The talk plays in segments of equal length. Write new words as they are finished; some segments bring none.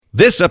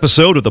This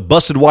episode of the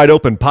Busted Wide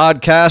Open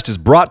podcast is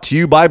brought to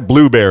you by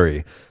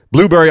Blueberry.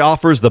 Blueberry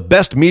offers the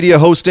best media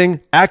hosting,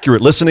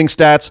 accurate listening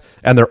stats,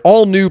 and their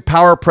all-new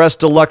PowerPress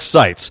Deluxe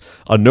sites,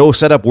 a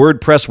no-setup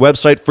WordPress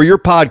website for your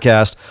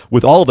podcast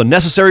with all of the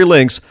necessary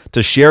links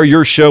to share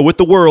your show with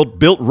the world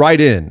built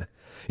right in.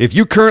 If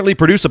you currently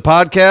produce a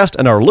podcast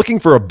and are looking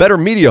for a better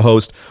media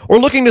host or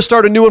looking to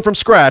start a new one from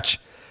scratch,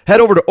 head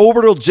over to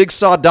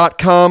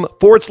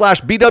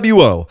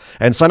orbitaljigsaw.com/BWO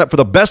and sign up for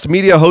the best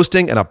media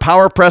hosting and a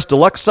PowerPress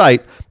Deluxe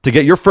site to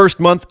get your first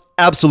month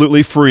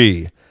absolutely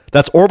free.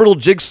 That's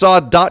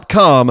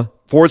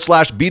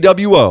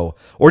orbitaljigsaw.com/BWO,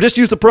 or just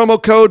use the promo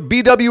code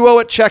BWO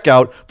at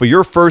checkout for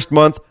your first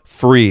month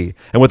free.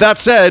 And with that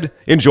said,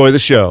 enjoy the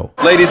show.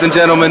 Ladies and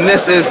gentlemen,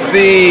 this is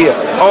the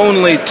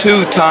only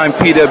two-time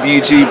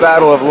PWG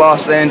Battle of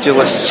Los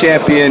Angeles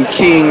champion,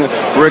 King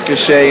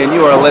Ricochet, and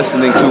you are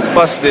listening to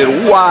Busted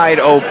Wide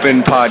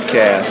Open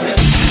Podcast.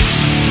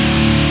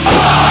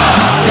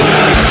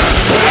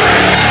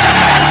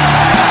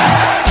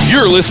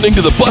 You're listening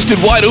to the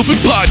Busted Wide Open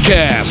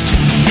Podcast,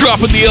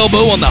 dropping the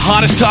elbow on the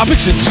hottest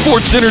topics in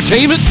sports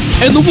entertainment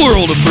and the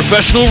world of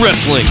professional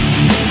wrestling.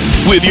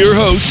 With your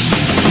hosts,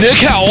 Nick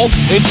Howell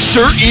and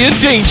Sir Ian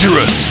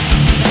Dangerous.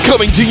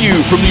 Coming to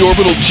you from the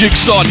Orbital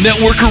Jigsaw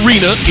Network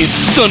Arena in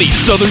sunny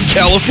Southern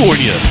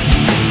California.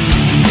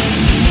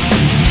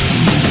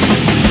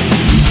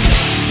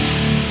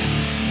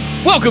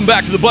 Welcome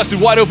back to the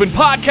Busted Wide Open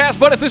Podcast,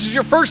 but if this is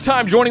your first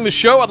time joining the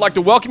show, I'd like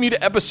to welcome you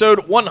to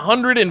episode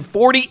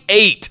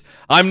 148.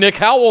 I'm Nick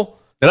Howell.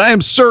 And I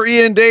am Sir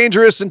Ian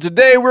Dangerous, and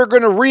today we're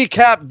going to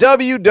recap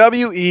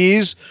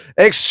WWE's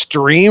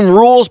Extreme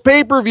Rules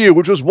pay-per-view,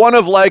 which was one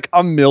of like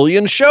a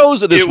million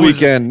shows this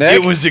weekend, Nick.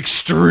 It was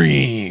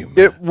extreme.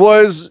 It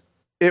was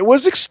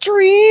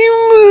extreme.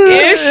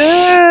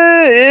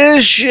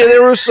 Ish.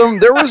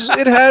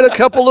 It had a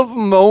couple of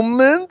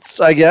moments,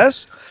 I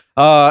guess.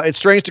 It's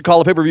strange to call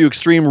a pay-per-view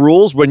Extreme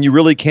Rules when you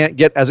really can't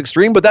get as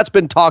extreme, but that's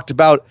been talked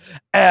about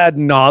ad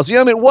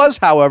nauseum. It was,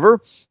 however,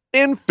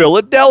 in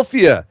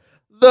Philadelphia,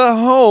 the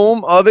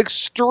home of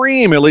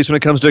Extreme, at least when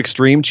it comes to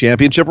Extreme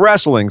Championship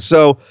Wrestling.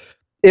 So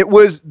it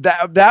was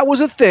that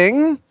was a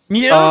thing.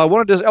 Yeah. I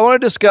want to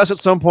discuss at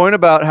some point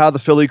about how the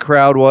Philly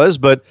crowd was,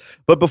 but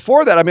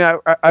before that, I mean,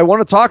 I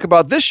want to talk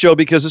about this show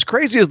because as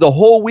crazy as the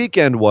whole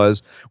weekend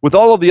was, with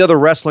all of the other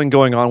wrestling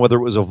going on, whether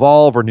it was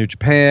Evolve or New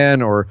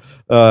Japan or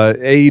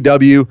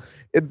AEW,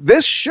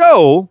 this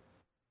show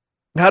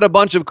had a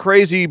bunch of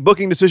crazy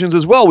booking decisions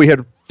as well. We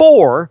had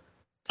 4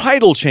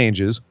 title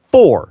changes.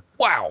 4.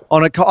 Wow.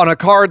 On a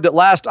card that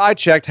last I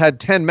checked had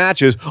 10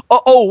 matches.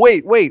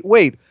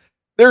 Wait.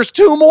 There's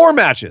 2 more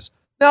matches.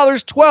 Now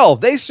there's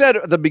 12. They said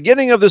at the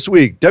beginning of this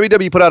week,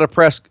 WWE put out a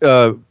press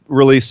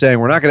release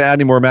saying we're not going to add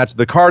any more matches.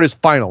 The card is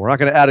final. We're not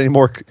going to add any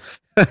more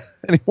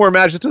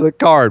matches to the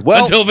card.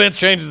 Well, until Vince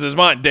changes his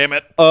mind, damn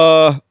it.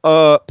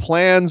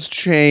 Plans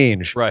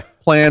change. Right.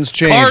 Plans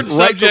change. Card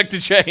subject to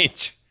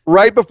change.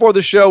 Right before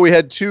the show, we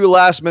had 2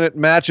 last-minute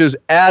matches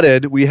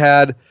added. We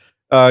had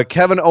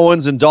Kevin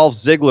Owens and Dolph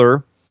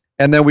Ziggler.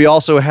 And then we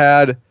also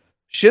had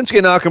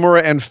Shinsuke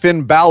Nakamura and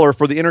Finn Balor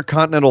for the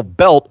Intercontinental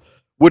Belt,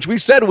 which we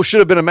said should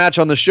have been a match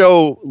on the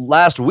show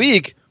last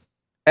week.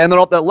 And then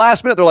at that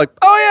last minute, they're like,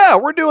 oh, yeah,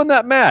 we're doing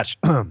that match.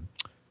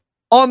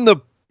 On the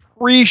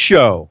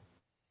pre-show.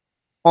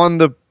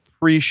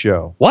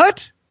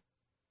 What?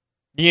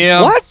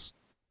 Yeah. What?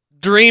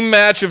 Dream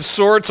match of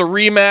sorts, a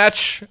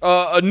rematch,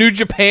 a New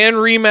Japan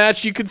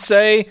rematch, you could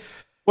say.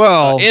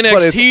 Well,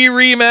 NXT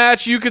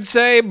rematch, you could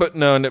say. But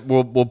no,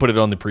 we'll put it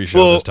on the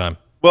pre-show this time.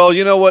 Well,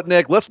 you know what,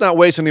 Nick? Let's not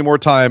waste any more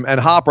time and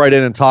hop right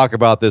in and talk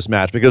about this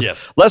match because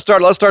let's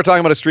start talking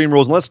about Extreme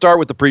Rules and let's start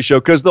with the pre-show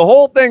because the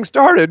whole thing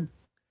started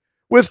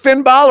with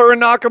Finn Balor and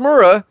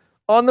Nakamura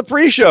on the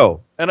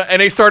pre-show.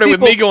 And they started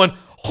with me going,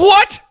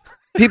 what?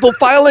 People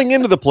filing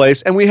into the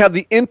place, and we have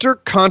the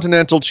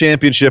Intercontinental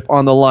Championship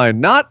on the line,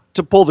 not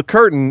to pull the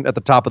curtain at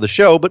the top of the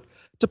show, but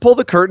to pull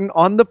the curtain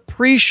on the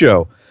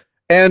pre-show.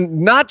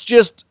 And not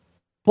just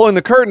pulling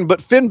the curtain,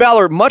 but Finn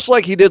Balor, much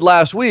like he did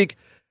last week,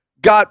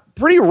 got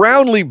pretty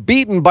roundly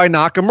beaten by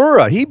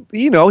Nakamura. He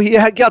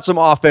had got some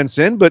offense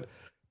in, but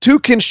 2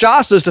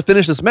 Kinshasas to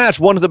finish this match,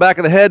 one to the back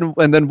of the head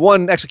and then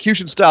one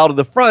execution style to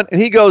the front,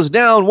 and he goes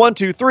down 1,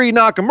 2, 3.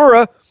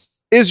 Nakamura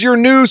is your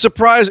new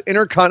surprise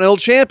Intercontinental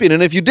Champion.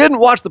 And if you didn't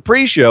watch the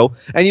pre-show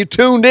and you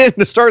tuned in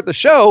to start the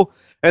show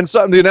and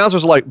the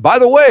announcers were like, by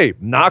the way,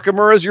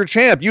 Nakamura is your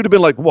champ, you'd have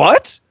been like,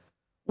 what?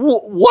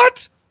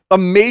 What? A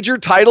major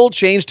title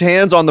changed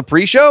hands on the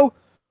pre-show?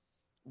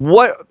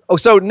 What? Oh,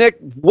 so Nick,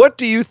 what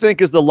do you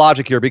think is the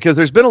logic here? Because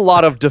there's been a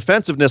lot of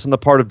defensiveness on the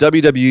part of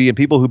WWE and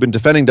people who've been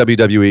defending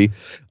WWE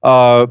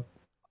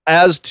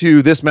as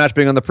to this match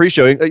being on the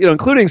pre-show,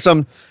 including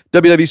some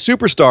WWE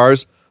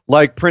superstars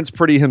like Prince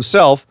Pretty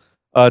himself,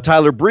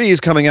 Tyler Breeze,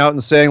 coming out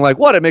and saying like,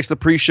 "What? It makes the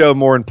pre-show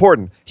more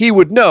important." He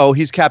would know.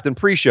 He's Captain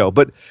Pre-Show,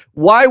 but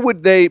why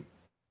would they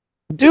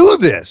do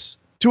this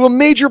to a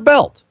major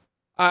belt?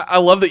 I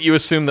love that you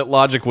assume that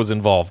logic was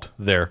involved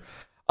there.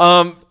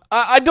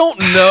 I don't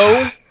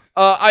know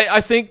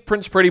I think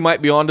Prince Pretty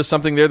might be onto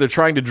something there. They're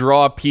trying to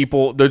draw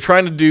people. They're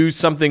trying to do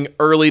something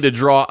early to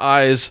draw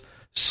eyes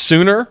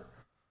sooner.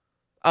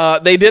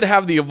 They did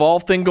have the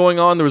Evolve thing going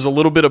on. There was a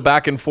little bit of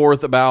back and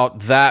forth about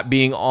that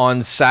being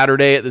on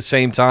Saturday at the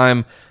same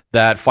time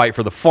that Fight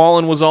for the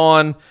Fallen was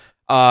on.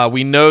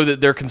 We know that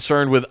they're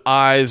concerned with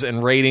eyes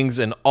and ratings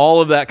and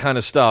all of that kind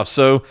of stuff.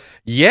 So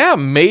yeah,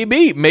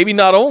 maybe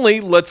not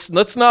only let's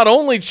not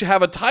only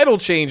have a title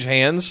change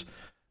hands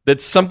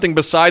that's something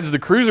besides the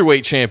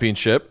Cruiserweight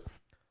Championship.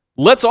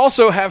 Let's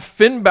also have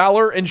Finn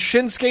Balor and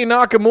Shinsuke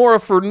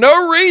Nakamura for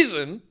no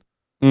reason,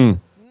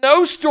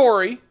 no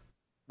story.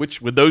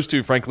 Which with those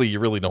two, frankly, you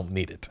really don't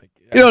need it.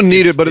 You don't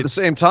need it, but at the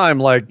same time,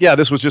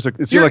 this was just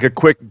it seemed like a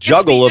quick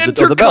juggle of the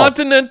belt.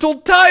 Intercontinental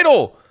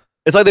title.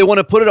 It's like they want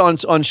to put it on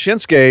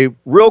Shinsuke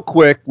real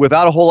quick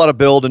without a whole lot of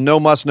build and no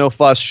muss, no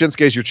fuss.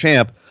 Shinsuke's your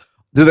champ.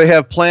 Do they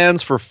have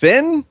plans for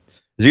Finn?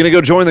 Is he going to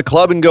go join the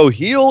club and go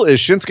heel? Is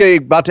Shinsuke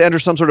about to enter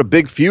some sort of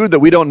big feud that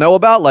we don't know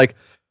about?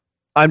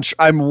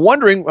 I'm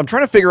wondering. I'm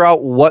trying to figure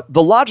out what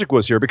the logic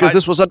was here because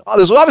this was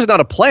obviously not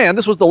a plan.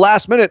 This was the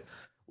last minute.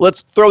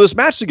 Let's throw this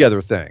match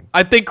together thing.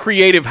 I think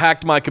creative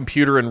hacked my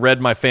computer and read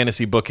my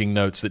fantasy booking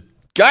notes.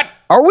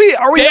 Are we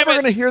ever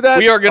going to hear that?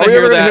 We are going to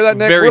hear that.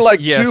 We're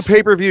like 2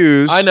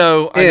 pay-per-views. I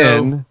know.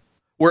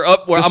 We're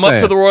up. I'm up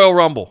to the Royal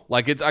Rumble.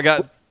 I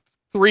got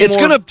 3 It's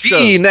more going to be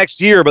shows.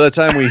 next year by the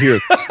time we hear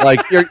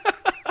this.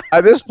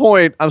 At this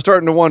point, I'm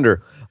starting to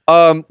wonder.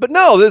 But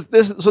no,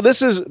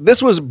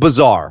 this was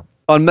bizarre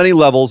on many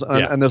levels,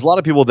 and there's a lot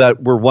of people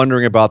that were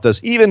wondering about this.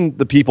 Even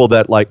the people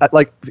that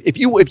if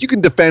you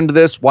can defend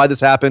this, why this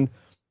happened,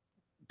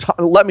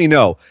 let me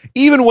know.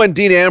 Even when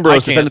Dean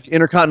Ambrose defended the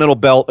Intercontinental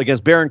belt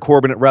against Baron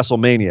Corbin at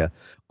WrestleMania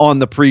on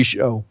the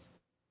pre-show,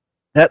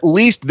 at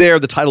least there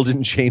the title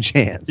didn't change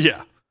hands. Yeah,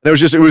 and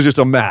it was just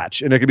a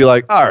match, and it could be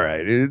like, all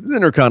right,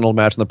 Intercontinental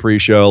match in the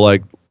pre-show,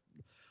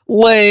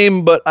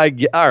 lame, but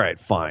all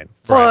right, fine.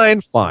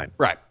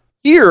 Right.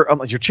 Here, I'm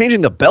like, you're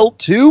changing the belt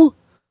too?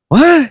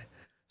 What?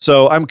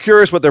 So I'm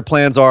curious what their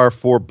plans are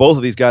for both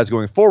of these guys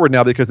going forward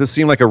now because this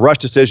seemed like a rush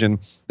decision.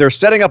 They're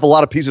setting up a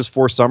lot of pieces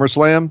for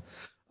SummerSlam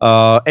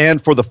and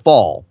for the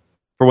fall,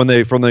 for when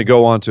they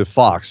go on to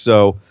Fox.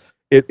 So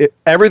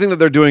everything that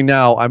they're doing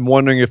now, I'm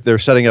wondering if they're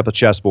setting up a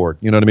chessboard.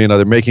 You know what I mean? Are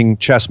they making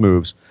chess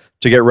moves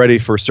to get ready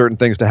for certain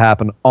things to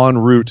happen en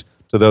route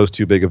to those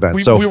 2 big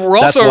events? We were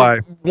also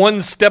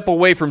 1 step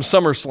away from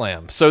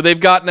SummerSlam. So they've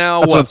got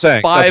now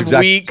 5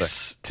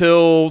 weeks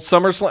till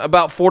SummerSlam,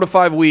 about 4 to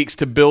 5 weeks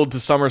to build to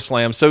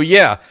SummerSlam. So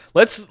yeah,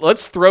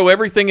 let's throw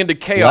everything into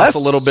chaos a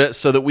little bit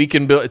so that we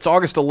can build. It's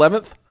August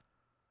 11th.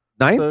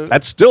 9th? So,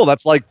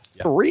 that's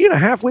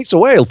 3.5 weeks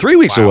away, 3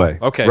 weeks away.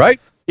 Okay.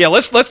 Right? Yeah,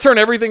 let's turn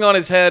everything on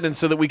its head and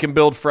so that we can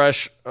build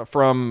fresh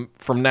from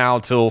now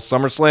till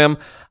SummerSlam.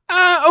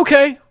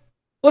 Okay.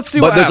 Let's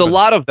see what happens. But there's a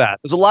lot of that.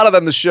 There's a lot of that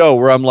in the show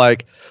where I'm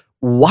like,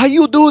 why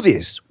you do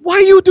this? Why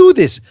you do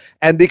this?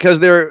 And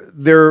because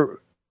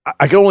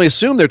I can only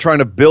assume they're trying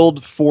to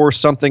build for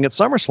something at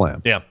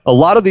SummerSlam. Yeah. A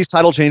lot of these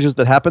title changes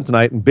that happen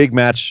tonight and big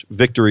match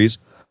victories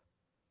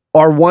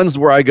are ones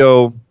where I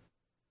go,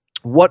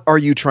 what are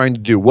you trying to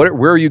do? Where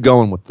are you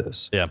going with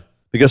this? Yeah.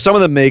 Because some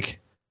of them make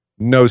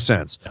no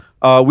sense.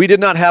 Yeah. We did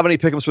not have any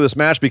pick'ems for this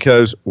match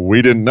because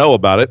we didn't know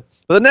about it.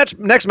 But the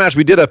next match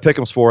we did have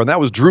pick'ems for, and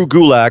that was Drew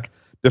Gulak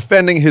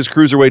defending his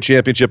Cruiserweight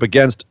Championship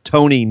against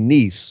Tony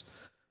Nese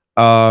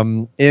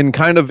in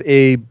kind of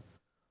a,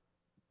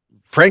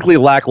 frankly,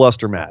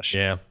 lackluster match.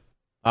 Yeah,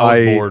 I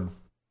was bored.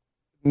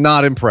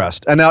 Not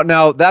impressed. And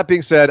now that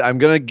being said, I'm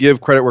going to give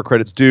credit where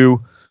credit's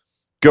due.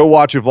 Go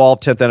watch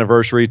Evolve 10th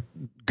Anniversary.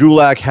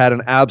 Gulak had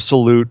an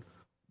absolute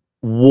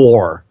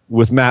war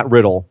with Matt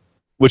Riddle,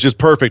 which is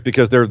perfect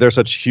because they're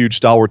such huge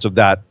stalwarts of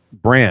that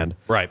brand.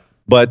 Right.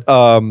 But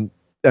and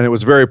it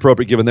was very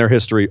appropriate given their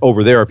history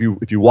over there if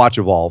you watch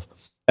Evolve.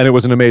 And it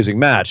was an amazing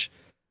match.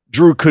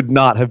 Drew could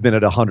not have been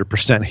at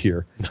 100%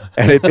 here.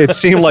 And it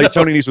seemed like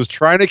Tony Nese was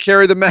trying to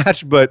carry the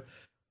match, but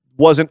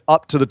wasn't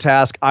up to the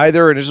task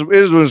either. And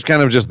it was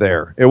kind of just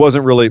there. It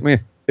wasn't really meh.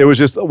 It was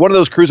just one of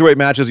those cruiserweight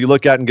matches you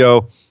look at and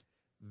go,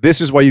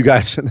 this is why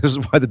this is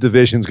why the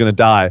division's going to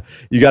die.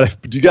 You got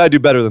to do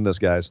better than this,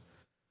 guys.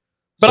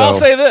 But I'll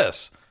say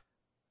this.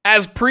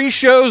 As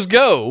pre-shows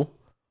go,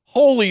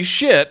 holy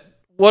shit,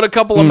 what a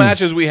couple of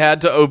matches we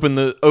had to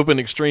open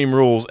Extreme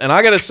Rules. And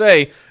I got to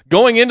say,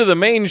 going into the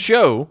main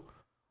show,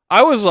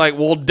 I was like,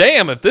 well,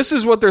 damn, if this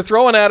is what they're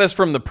throwing at us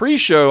from the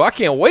pre-show, I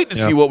can't wait to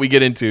see what we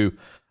get into.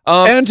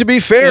 And to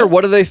be fair,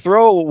 what do they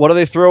throw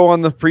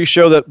on the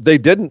pre-show that they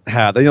didn't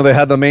have? They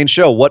had the main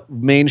show. What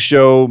main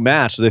show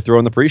match do they throw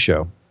in the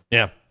pre-show?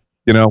 Yeah.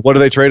 What do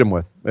they trade them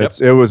with?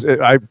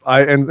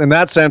 I in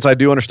that sense, I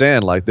do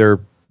understand, like they're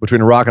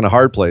between a rock and a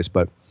hard place,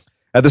 but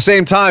at the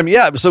same time,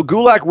 so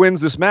Gulak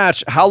wins this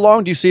match. How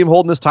long do you see him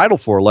holding this title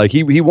for? Like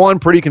he won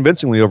pretty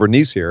convincingly over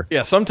Nese here.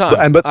 Yeah,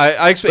 sometime. But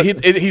I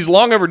expect he's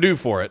long overdue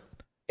for it,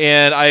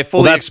 and I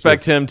fully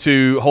expect him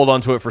to hold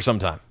on to it for some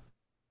time.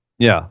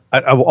 Yeah,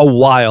 a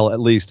while at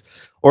least,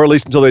 or at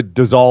least until they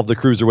dissolve the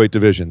cruiserweight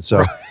division.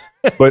 So,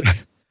 but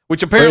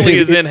Which apparently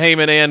is in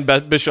Heyman and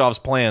Bischoff's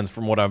plans,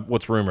 from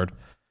what's rumored.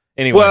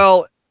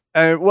 Anyway,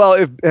 and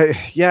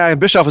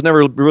Bischoff was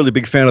never really a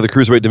big fan of the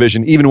cruiserweight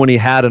division, even when he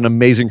had an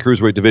amazing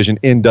cruiserweight division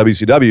in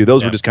WCW.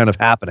 Those were just kind of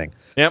happening.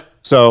 Yep.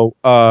 So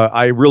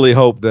I really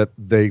hope that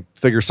they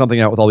figure something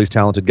out with all these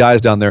talented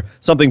guys down there,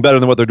 something better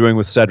than what they're doing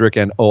with Cedric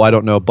and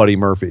Buddy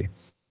Murphy.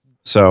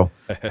 So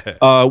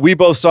we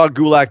both saw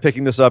Gulak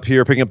picking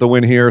up the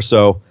win here.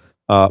 So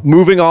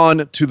moving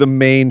on to the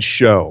main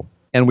show.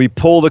 And we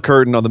pull the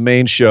curtain on the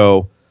main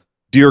show.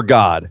 Dear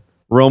God,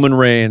 Roman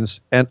Reigns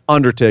and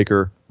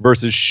Undertaker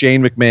versus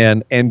Shane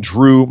McMahon and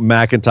Drew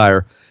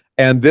McIntyre.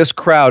 And this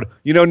crowd,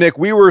 Nick,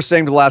 we were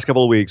saying the last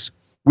couple of weeks,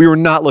 we were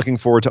not looking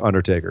forward to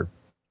Undertaker.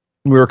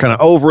 We were kind of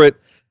over it.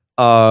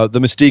 The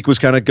mystique was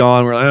kind of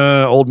gone. We're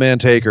like, old man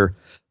Taker.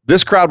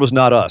 This crowd was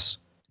not us.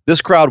 This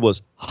crowd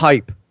was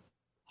hype,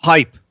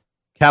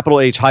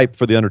 capital H hype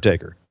for the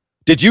Undertaker.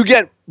 Did you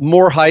get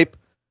more hype?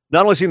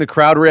 Not only seeing the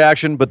crowd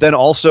reaction, but then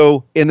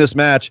also in this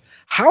match,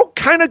 how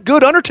kind of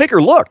good Undertaker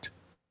looked.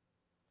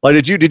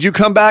 Like, did you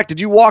come back?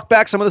 Did you walk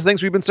back some of the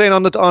things we've been saying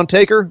on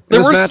Taker in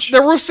this match?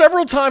 There were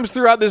several times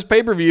throughout this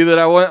pay-per-view that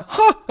I went,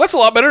 that's a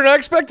lot better than I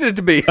expected it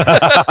to be.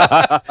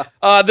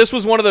 This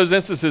was one of those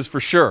instances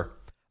for sure.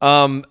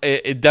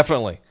 It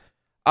definitely.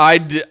 I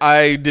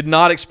did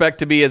not expect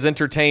to be as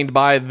entertained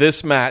by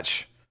this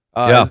match.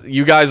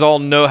 You guys all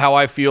know how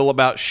I feel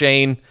about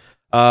Shane.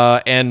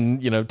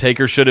 And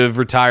Taker should have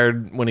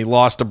retired when he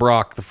lost to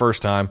Brock the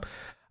first time.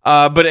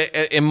 But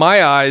in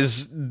my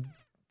eyes,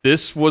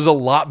 this was a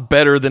lot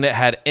better than it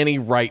had any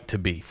right to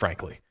be,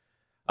 frankly.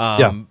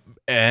 And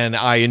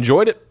I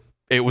enjoyed it.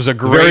 It was a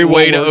great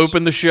way to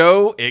open the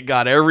show. It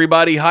got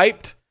everybody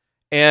hyped.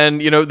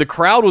 And, the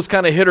crowd was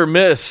kind of hit or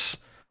miss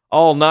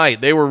all night.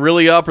 They were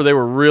really up or they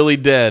were really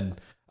dead.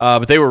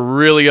 But they were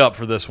really up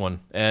for this one.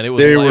 And it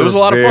was a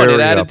lot of fun. It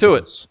added to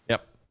it.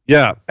 Yep.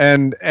 Yeah,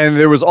 and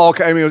there was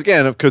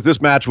because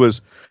this match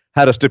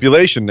had a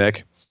stipulation,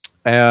 Nick,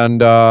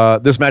 and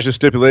this match's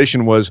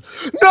stipulation was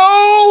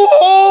no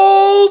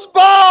holds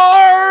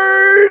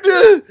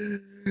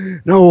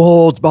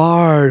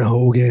barred,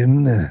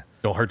 Hogan.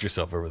 Don't hurt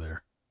yourself over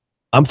there.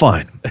 I'm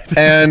fine.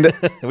 And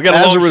we got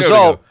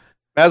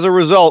as a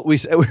result,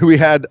 we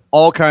had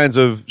all kinds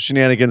of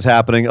shenanigans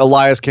happening.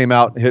 Elias came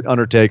out and hit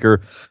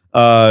Undertaker.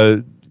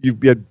 You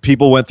had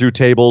people went through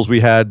tables. We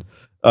had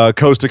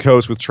coast to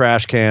coast with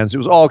trash cans. It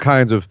was all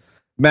kinds of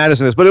madness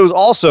in this, but it was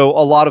also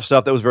a lot of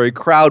stuff that was very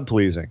crowd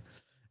pleasing.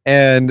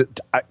 And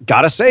I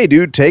gotta say,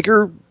 dude,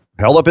 Taker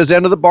held up his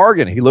end of the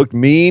bargain. He looked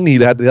mean. He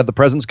had the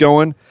presence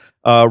going.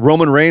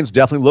 Roman Reigns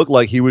definitely looked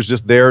like he was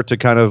just there to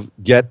kind of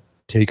get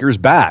Taker's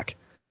back,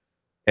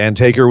 and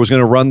Taker was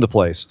going to run the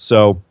place.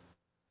 So,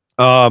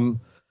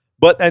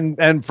 but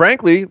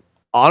frankly,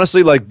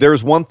 honestly, like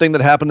there's one thing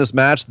that happened in this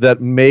match that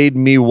made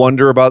me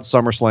wonder about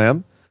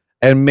SummerSlam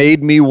and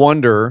made me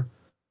wonder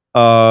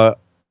about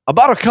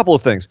a couple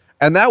of things,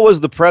 and that was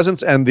the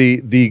presence and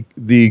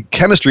the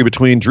chemistry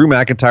between Drew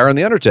McIntyre and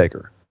the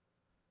Undertaker.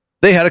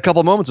 They had a couple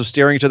of moments of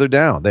staring each other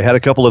down. They had a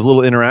couple of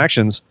little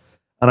interactions,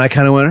 and I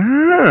kind of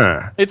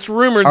went, It's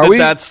rumored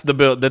that's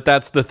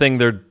the thing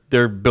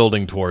they're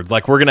building towards.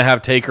 Like, we're gonna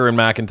have Taker and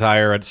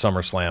McIntyre at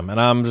SummerSlam,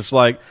 and I'm just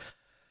like,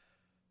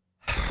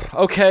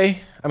 okay.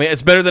 I mean,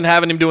 it's better than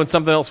having him doing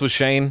something else with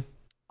Shane.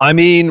 I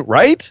mean,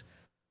 right?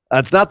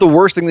 That's not the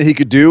worst thing that he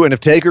could do. And if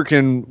Taker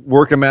can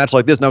work a match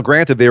like this, now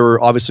granted, they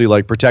were obviously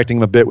like protecting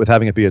him a bit with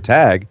having it be a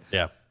tag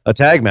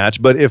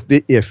match. But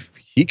if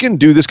he can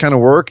do this kind of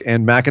work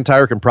and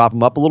McIntyre can prop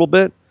him up a little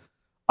bit,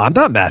 I'm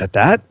not mad at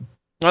that.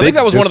 I think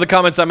that was one of the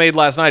comments I made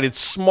last night. It's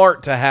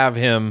smart to have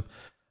him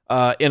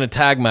in a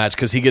tag match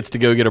because he gets to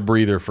go get a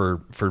breather for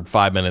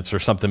 5 minutes or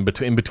something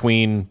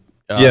between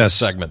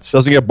segments.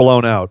 Doesn't get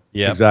blown out.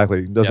 Yeah,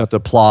 exactly. Doesn't have to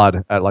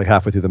plod at like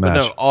halfway through the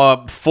match.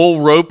 No, full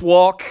rope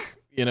walk.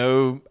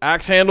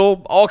 Axe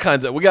handle, all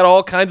kinds of. We got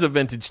all kinds of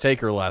vintage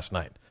Taker last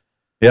night.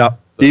 Yeah, so.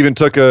 He even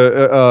took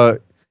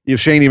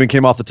Shane even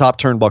came off the top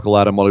turnbuckle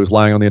at him while he was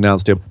lying on the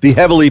announce table. The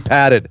heavily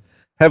padded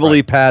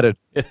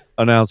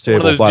announce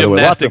table. One of those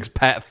gymnastics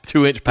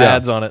 2-inch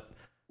pads on it.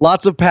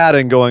 Lots of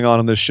padding going on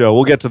in this show.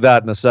 We'll get to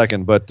that in a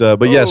second. But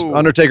yes,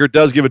 Undertaker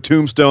does give a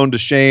tombstone to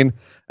Shane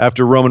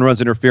after Roman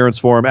runs interference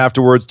for him.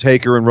 Afterwards,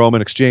 Taker and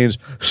Roman exchange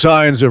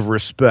signs of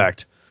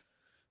respect.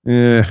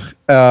 Yeah,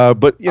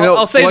 but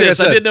I'll say this.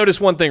 I did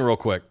notice one thing real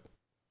quick.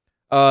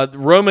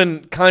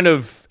 Roman kind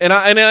of, and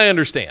I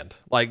understand.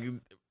 Like,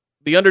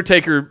 the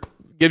Undertaker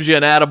gives you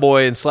an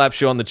attaboy and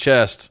slaps you on the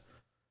chest,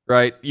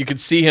 right? You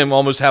could see him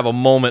almost have a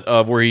moment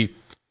of where he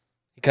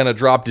kind of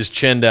dropped his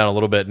chin down a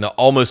little bit and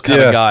almost kind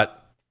of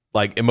got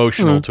like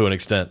emotional to an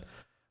extent.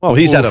 Well,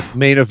 he's had a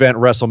main event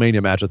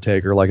WrestleMania match with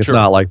Taker. Like, it's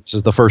not like this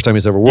is the first time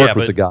he's ever worked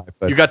with the guy.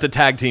 But you got to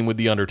tag team with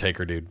the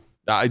Undertaker, dude.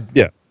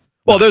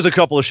 Well, there's a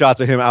couple of shots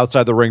of him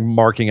outside the ring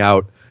marking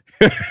out,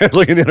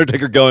 looking at the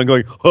Undertaker going,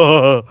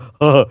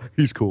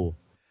 he's cool.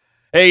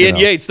 Hey, Ed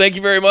Yates, thank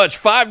you very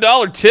much.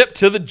 $5 tip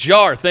to the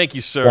jar. Thank you,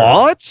 sir.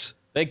 What?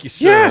 Thank you,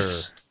 sir.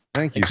 Yes.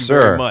 Thank you, Thank you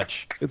sir. very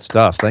much. Good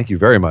stuff. Thank you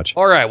very much.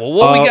 All right. Well,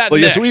 what we got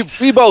next? Yeah,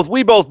 so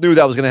we both knew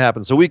that was going to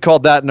happen, so we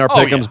called that in our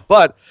pick'ems. Yeah.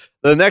 But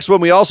the next one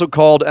we also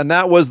called, and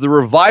that was the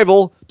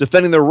Revival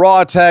defending the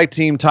Raw Tag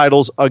Team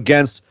titles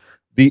against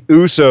the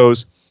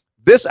Usos.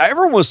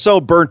 Everyone was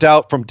so burnt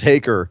out from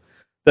Taker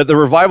that the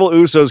Revival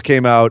Usos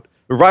came out.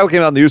 Revival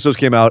came out and the Usos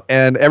came out,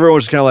 and everyone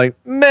was kind of like,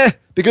 meh,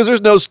 because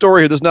there's no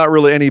story here. There's not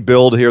really any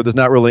build here. There's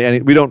not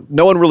really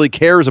no one really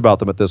cares about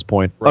them at this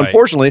point, Right.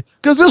 unfortunately,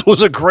 because this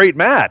was a great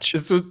match.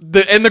 This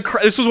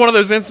was one of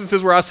those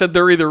instances where I said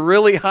they're either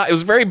really high. It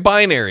was very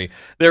binary.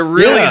 They're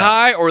really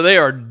high or they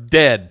are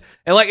dead.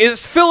 And like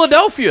it's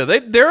Philadelphia.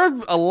 They're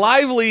a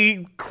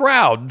lively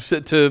crowd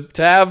to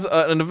have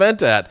an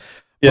event at.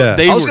 Yeah,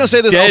 I was going to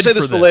say this. I'll say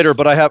this for this. later,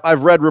 but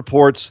I've read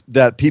reports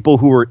that people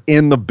who were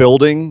in the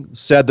building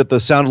said that the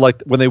sounded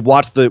like when they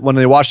watched it when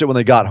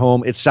they got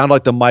home, it sounded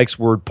like the mics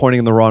were pointing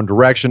in the wrong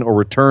direction or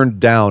were turned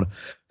down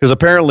because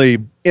apparently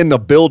in the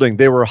building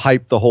they were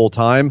hyped the whole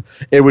time.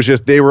 It was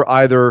just they were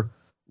either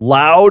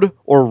loud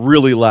or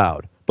really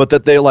loud, but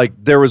that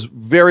there was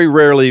very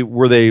rarely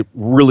were they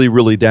really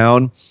really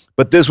down.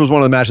 But this was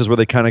one of the matches where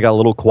they kind of got a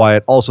little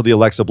quiet. Also, the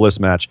Alexa Bliss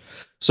match.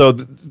 So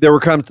there were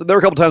a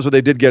couple times where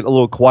they did get a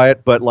little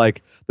quiet, but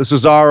like the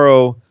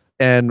Cesaro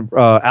and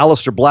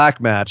Aleister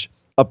Black match,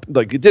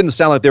 it didn't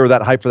sound like they were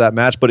that hyped for that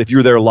match. But if you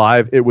were there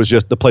live, it was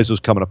just the place was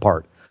coming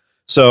apart.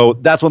 So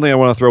that's one thing I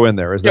want to throw in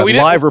there is that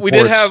live reports.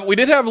 We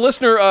did have a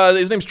listener.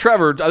 His name's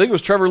Trevor. I think it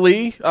was Trevor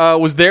Lee.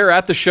 Was there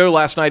at the show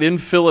last night in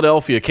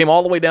Philadelphia. Came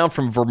all the way down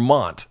from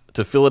Vermont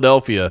to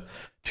Philadelphia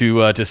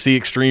to see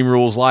Extreme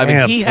Rules live.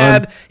 Damn,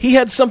 and he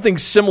had something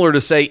similar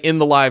to say in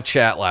the live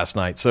chat last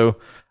night. So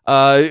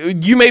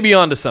you may be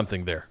onto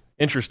something there.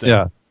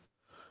 Interesting.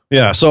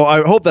 Yeah. So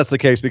I hope that's the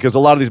case because a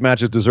lot of these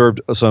matches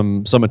deserved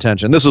some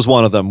attention. This is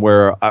one of them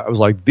where I was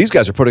like, these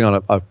guys are putting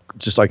on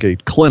just like a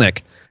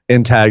clinic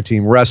in tag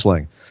team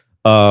wrestling.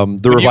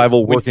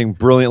 Revival working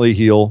brilliantly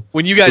heel.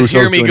 When you guys Usos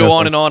hear me doing go their on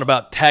thing. and on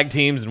about tag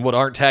teams and what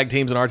aren't tag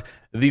teams and aren't,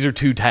 these are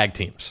two tag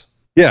teams.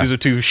 Yeah. These are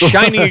two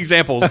shining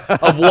examples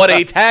of what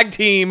a tag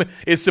team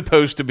is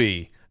supposed to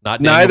be. Not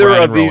Daniel Neither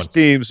Bryan of and these Rowan.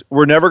 teams,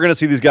 we're never going to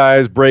see these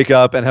guys break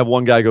up and have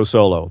one guy go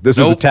solo. This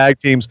is the tag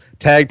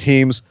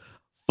teams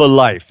for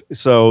life.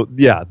 So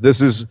yeah,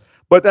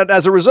 but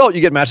as a result, you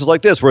get matches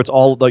like this where it's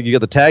all like you get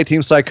the tag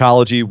team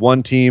psychology,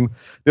 one team,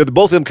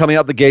 both of them coming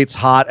out the gates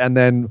hot, and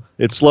then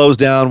it slows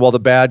down while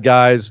the bad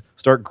guys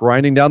start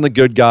grinding down the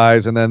good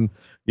guys, and then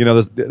then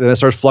it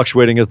starts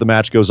fluctuating as the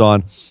match goes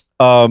on.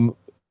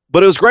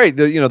 But it was great.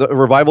 The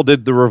Revival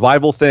did the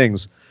Revival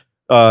things.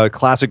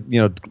 Classic,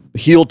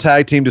 heel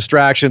tag team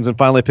distractions and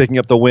finally picking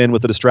up the win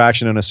with a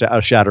distraction and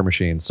a shatter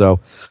machine.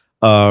 So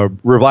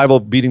Revival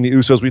beating the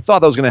Usos. We thought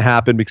that was going to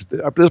happen because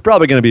there's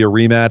probably going to be a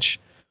rematch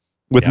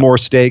with more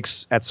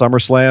stakes at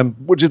SummerSlam,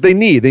 which is they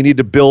need. They need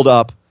to build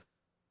up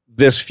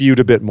this feud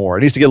a bit more.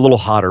 It needs to get a little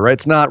hotter, right?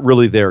 It's not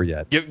really there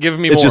yet. Give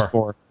me it's more. Just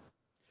more.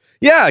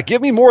 Yeah,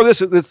 give me more of this.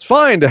 It's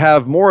fine to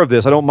have more of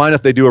this. I don't mind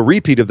if they do a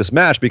repeat of this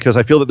match because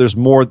I feel that there's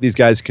more these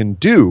guys can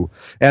do.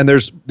 And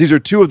these are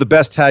two of the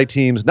best tag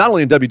teams, not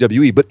only in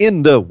WWE, but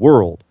in the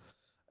world.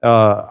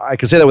 I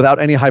can say that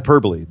without any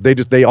hyperbole.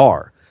 They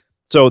are.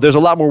 So there's a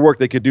lot more work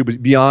they could do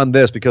beyond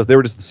this because they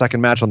were just the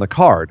second match on the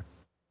card.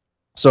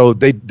 So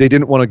they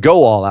didn't want to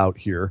go all out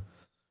here,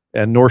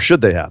 and nor should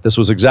they have. This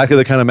was exactly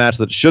the kind of match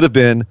that should have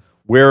been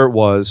where it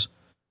was.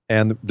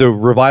 And the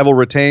Revival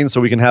retains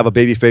so we can have a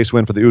babyface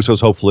win for the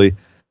Usos, hopefully,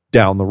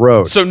 down the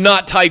road. So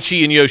not Tai Chi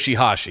and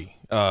Yoshihashi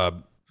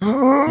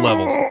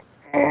levels.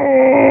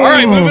 All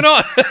right, moving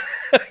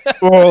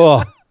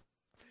on.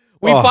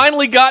 We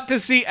finally got to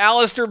see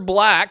Aleister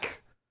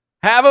Black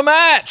have a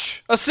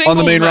match, a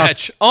singles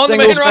match on the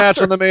main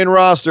roster. On the main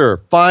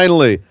roster,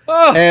 finally.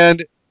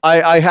 And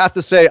I have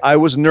to say, I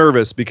was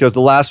nervous because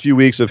the last few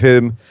weeks of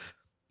him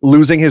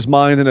losing his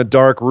mind in a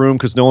dark room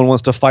because no one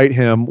wants to fight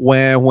him,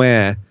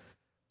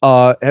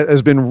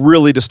 has been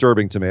really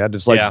disturbing to me. I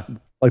just like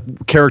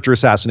character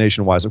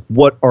assassination wise. Like,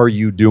 what are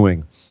you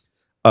doing?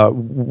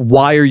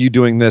 Why are you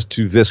doing this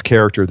to this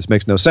character? This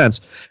makes no sense.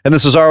 And then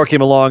Cesaro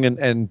came along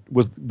and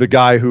was the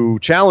guy who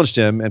challenged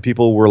him, and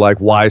people were like,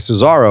 why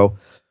Cesaro?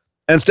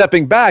 And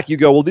stepping back, you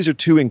go, well, these are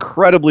two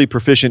incredibly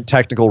proficient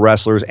technical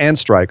wrestlers and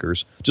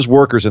strikers, just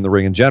workers in the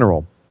ring in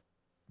general.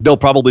 They'll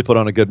probably put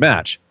on a good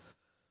match.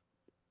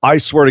 I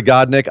swear to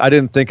God, Nick, I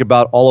didn't think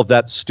about all of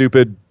that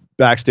stupid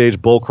backstage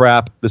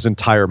bullcrap this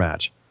entire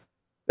match.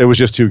 It was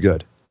just too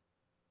good.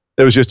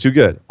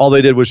 All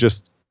they did was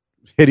just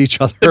hit each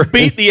other. They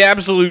beat the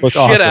absolute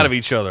shit out of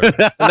each other.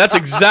 And that's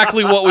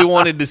exactly what we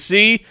wanted to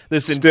see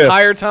this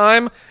entire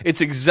time.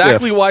 It's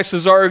exactly why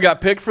Cesaro got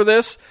picked for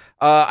this.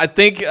 I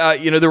think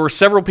there were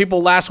several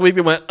people last week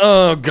that went,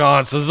 oh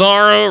God,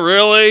 Cesaro,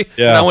 really?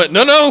 Yeah. And I went,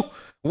 no,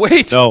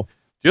 wait. No.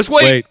 Just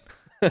wait.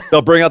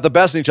 They'll bring out the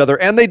best in each other.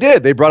 And they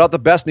did. They brought out the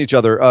best in each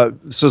other.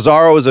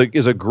 Cesaro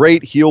is a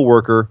great heel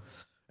worker.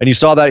 And you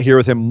saw that here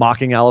with him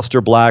mocking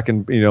Aleister Black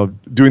and,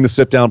 doing the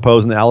sit-down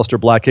pose and Aleister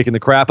Black kicking the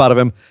crap out of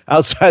him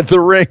outside the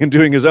ring and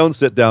doing his own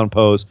sit-down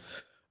pose.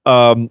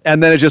 And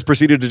then it just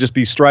proceeded to just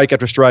be strike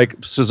after strike.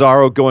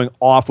 Cesaro going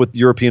off with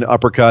European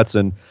uppercuts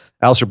and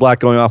Aleister Black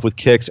going off with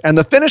kicks. And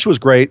the finish was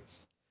great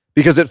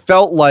because it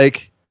felt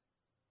like,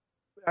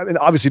 I mean,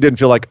 obviously it didn't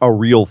feel like a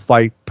real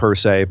fight per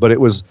se, but it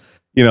was,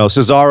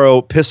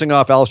 Cesaro pissing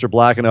off Aleister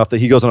Black enough that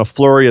he goes on a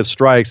flurry of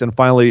strikes. And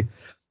finally,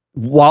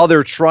 while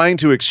they're trying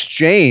to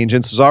exchange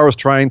and Cesaro's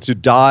trying to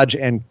dodge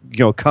and,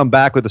 come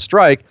back with a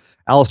strike,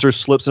 Aleister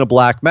slips in a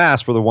black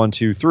mass for the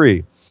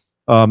 1-2-3.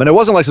 And it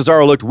wasn't like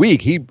Cesaro looked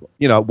weak. He,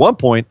 at one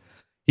point,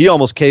 he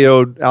almost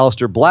KO'd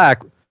Aleister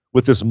Black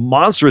with this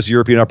monstrous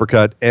European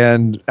uppercut,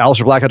 and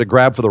Aleister Black had to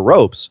grab for the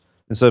ropes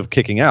instead of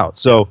kicking out.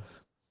 So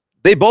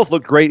they both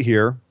looked great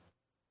here.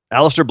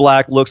 Aleister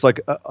Black looks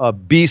like a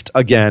beast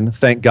again,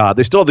 thank God.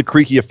 They still have the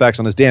creaky effects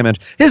on his damage.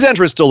 His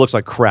entrance still looks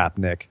like crap,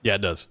 Nick. Yeah,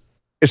 it does.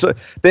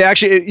 They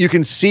actually, you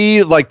can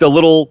see like the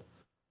little,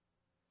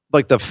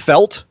 like the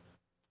felt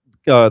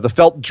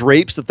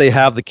drapes that they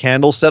have the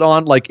candle set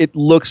on. Like it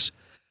looks,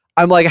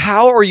 I'm like,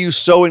 how are you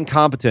so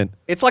incompetent?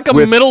 It's like a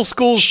middle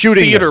school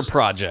theater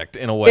project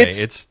in a way.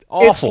 It's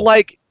awful. It's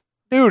like,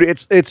 dude,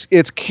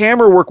 it's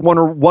camera work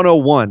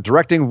 101,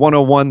 directing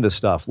 101. This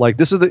stuff, like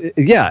this is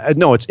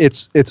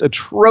it's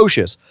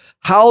atrocious.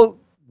 How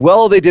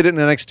well they did it in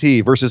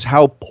NXT versus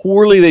how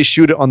poorly they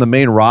shoot it on the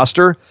main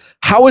roster.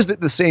 How is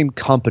it the same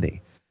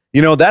company?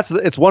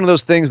 It's one of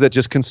those things that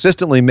just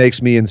consistently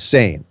makes me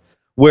insane.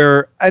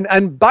 Where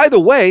and by the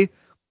way,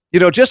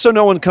 just so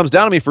no one comes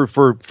down on me for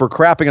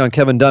crapping on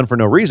Kevin Dunn for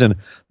no reason,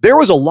 there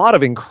was a lot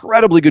of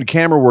incredibly good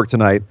camera work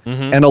tonight,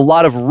 and a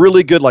lot of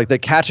really good, like the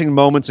catching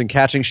moments and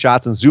catching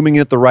shots and zooming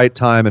in at the right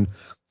time and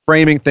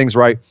framing things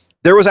right.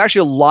 There was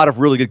actually a lot of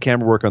really good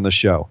camera work on the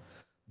show.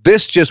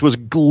 This just was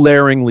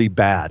glaringly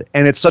bad,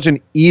 and it's such an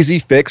easy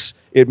fix.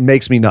 It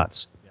makes me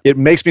nuts. It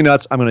makes me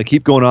nuts. I'm going to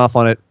keep going off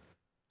on it.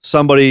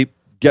 Somebody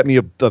get me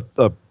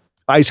a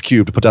ice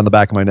cube to put down the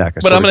back of my neck.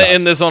 But I'm going to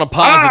end this on a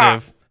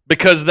positive.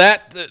 Because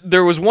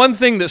there was one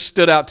thing that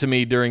stood out to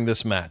me during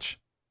this match.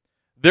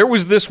 There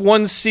was this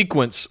one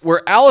sequence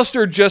where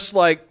Aleister just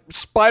like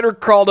spider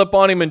crawled up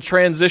on him and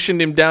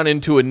transitioned him down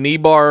into a knee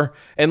bar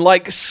and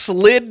like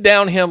slid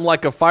down him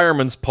like a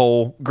fireman's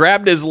pole,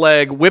 grabbed his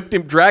leg, whipped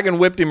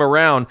him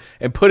around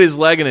and put his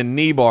leg in a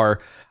knee bar.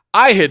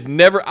 I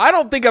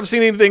don't think I've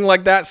seen anything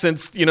like that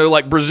since,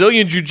 like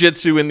Brazilian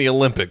Jiu-Jitsu in the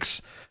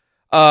Olympics.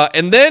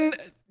 And then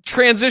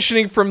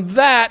transitioning from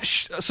that,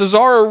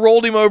 Cesaro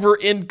rolled him over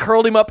and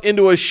curled him up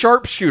into a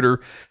sharpshooter.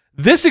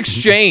 This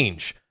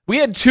exchange, we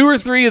had 2 or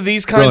 3 of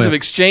these kinds of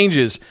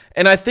exchanges,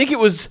 and I think it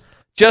was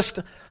just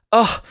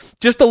a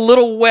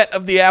little whet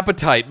of the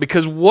appetite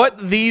because what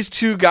these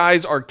two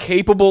guys are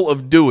capable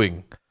of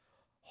doing,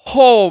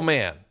 oh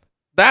man,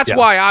 that's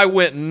why I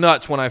went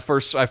nuts when I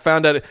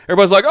found out.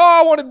 Everybody's like, oh,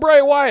 I wanted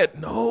Bray Wyatt.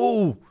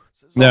 No.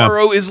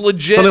 Cesaro is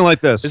legit. Something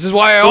like this. This is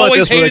why I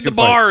always hated the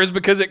bar, is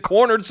because it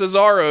cornered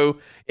Cesaro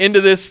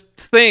into this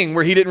thing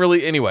where he didn't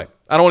really. Anyway,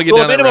 I don't want to get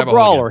down that rabbit hole. It made him a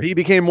brawler. He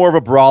became more of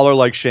a brawler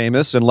like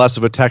Sheamus and less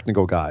of a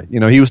technical guy.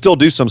 He would still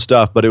do some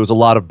stuff, but it was a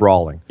lot of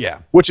brawling. Yeah,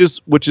 which is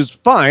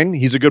fine.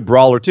 He's a good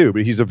brawler too,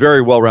 but he's a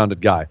very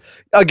well-rounded guy.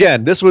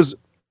 Again, this was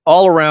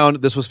all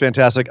around. This was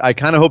fantastic. I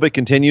kind of hope it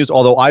continues.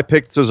 Although I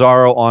picked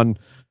Cesaro on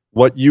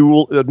what you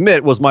will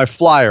admit was my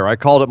flyer. I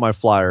called it my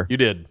flyer. You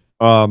did.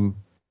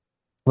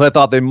 I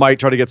thought they might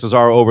try to get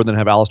Cesaro over and then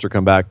have Aleister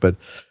come back, but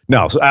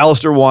no. So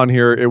Aleister won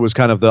here. It was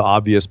kind of the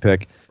obvious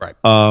pick. Right.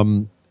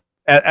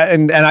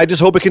 And I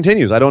just hope it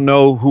continues. I don't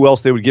know who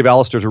else they would give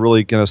Aleister to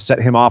really kind of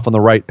set him off on the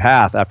right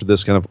path after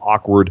this kind of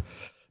awkward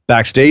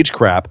backstage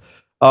crap.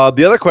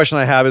 The other question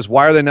I have is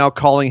why are they now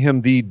calling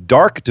him the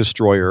Dark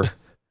Destroyer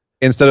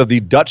instead of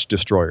the Dutch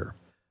Destroyer?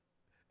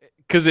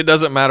 Because it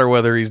doesn't matter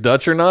whether he's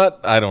Dutch or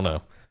not. I don't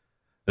know.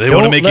 They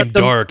want to make him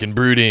dark and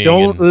brooding.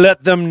 Don't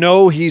let them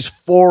know he's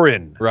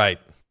foreign. Right.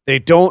 They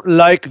don't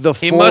like the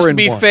foreign. He must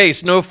be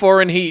face, no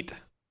foreign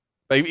heat.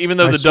 Even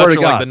though the Dutch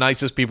are like the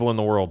nicest people in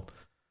the world.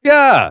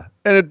 Yeah,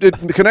 and it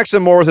connects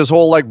him more with his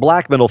whole like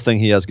black metal thing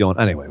he has going.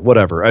 Anyway,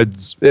 whatever.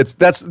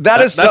 That's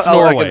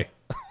Norway.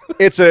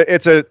 It's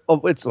a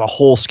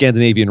whole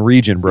Scandinavian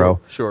region, bro.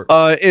 Sure.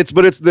 I just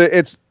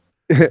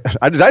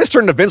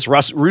turned to Vince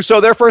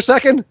Russo there for a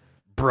second,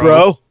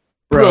 bro,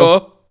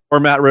 or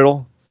Matt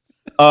Riddle.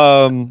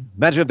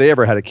 Imagine if they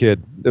ever had a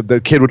kid.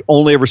 The kid would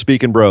only ever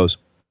speak in bros.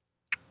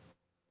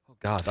 Oh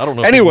God, I don't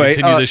know if we can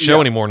continue this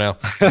show anymore now.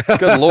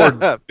 Good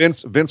Lord.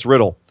 Vince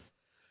Riddle.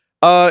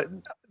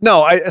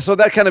 So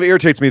that kind of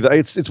irritates me.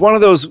 It's one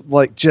of those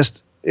like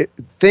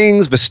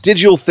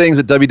vestigial things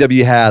that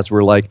WWE has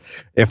where like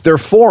if they're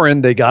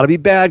foreign, they got to be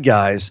bad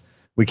guys.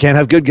 We can't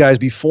have good guys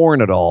be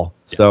foreign at all.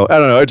 Yeah. So I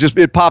don't know.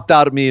 It popped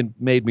out at me and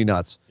made me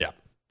nuts. Yeah.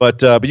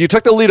 But you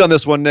took the lead on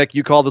this one, Nick.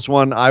 You called this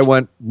one. I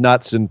went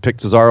nuts and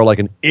picked Cesaro like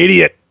an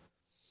idiot.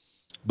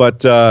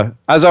 But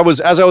as I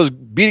was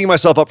beating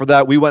myself up for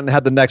that, we went and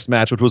had the next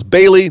match, which was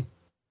Bayley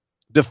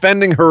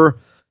defending her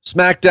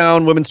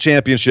SmackDown Women's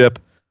Championship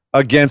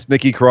against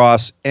Nikki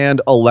Cross and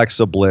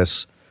Alexa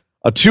Bliss.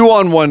 A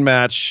 2-on-1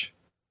 match,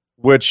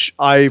 which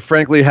I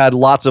frankly had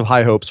lots of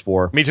high hopes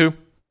for. Me too.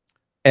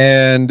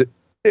 And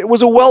it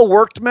was a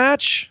well-worked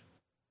match.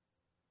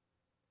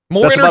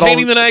 More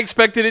entertaining than I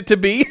expected it to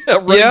be. A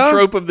running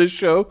trope of this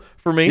show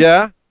for me.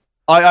 Yeah.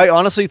 I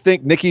honestly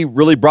think Nikki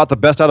really brought the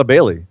best out of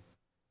Bayley,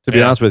 to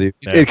be honest with you.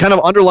 Yeah. It kind of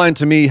underlined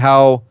to me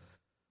how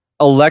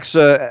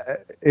Alexa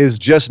is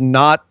just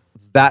not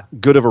that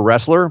good of a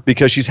wrestler,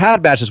 because she's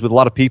had matches with a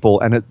lot of people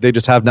and they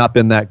just have not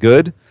been that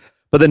good.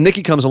 But then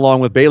Nikki comes along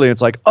with Bayley and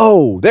it's like,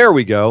 oh, there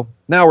we go.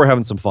 Now we're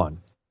having some fun.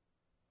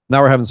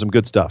 Now we're having some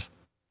good stuff.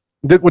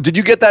 Did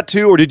you get that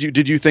too, or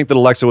did you think that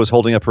Alexa was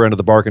holding up her end of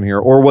the bargain here,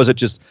 or was it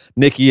just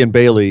Nikki and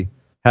Bayley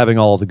having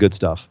all of the good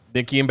stuff?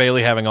 Nikki and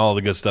Bayley having all of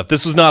the good stuff.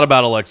 This was not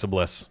about Alexa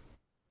Bliss.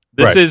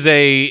 This is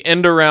a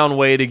end around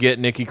way to get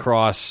Nikki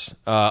Cross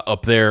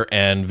up there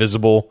and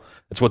visible.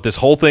 It's what this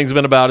whole thing's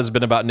been about. Has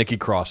been about Nikki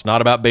Cross,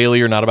 not about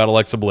Bayley or not about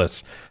Alexa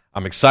Bliss.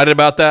 I'm excited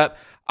about that.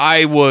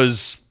 I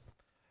was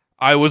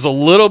a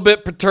little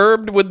bit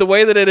perturbed with the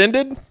way that it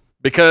ended,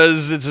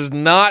 because this is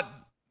not.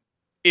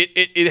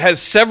 It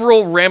has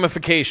several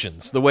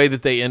ramifications, the way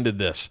that they ended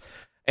this.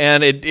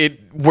 And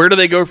where do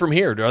they go from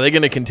here? Are they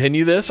going to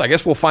continue this? I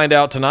guess we'll find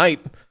out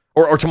tonight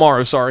or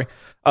tomorrow, sorry,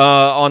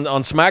 on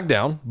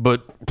SmackDown.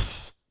 But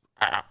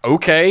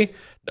okay,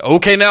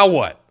 now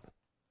what?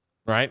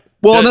 Right?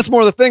 Well, and that's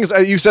more of the things.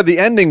 You said the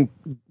ending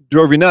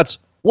drove you nuts.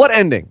 What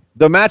ending?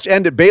 The match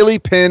ended. Bayley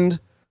pinned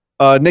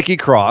Nikki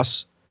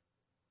Cross,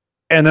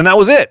 and then that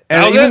was it.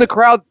 And the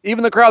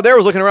crowd there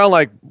was looking around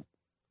like,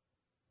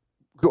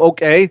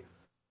 okay.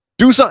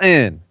 Do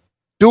something.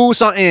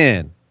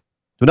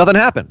 But nothing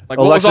happened. Like,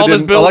 what was all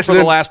this build for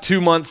the last 2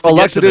 months to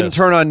Alexa get to didn't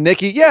turn on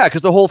Nikki. Yeah,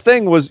 because the whole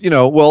thing was,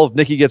 if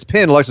Nikki gets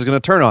pinned, Alexa's going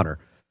to turn on her.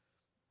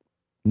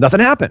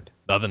 Nothing happened.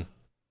 Nothing.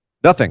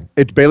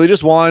 Bayley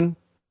just won.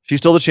 She's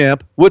still the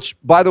champ, which,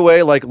 by the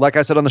way, like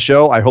I said on the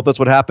show, I hope that's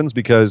what happens,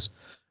 because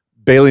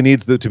Bayley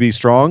needs to be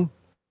strong.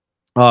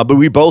 But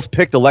we both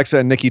picked Alexa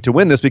and Nikki to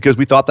win this because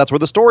we thought that's where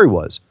the story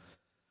was.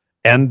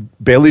 And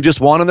Bayley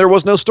just won, and there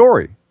was no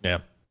story. Yeah.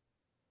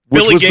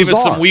 Philly gave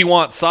us some "We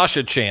Want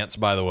Sasha" chants,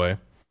 by the way.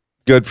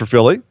 Good for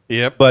Philly.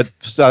 Yep. But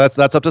that's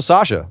up to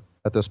Sasha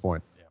at this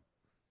point.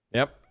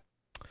 Yep.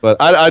 But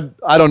I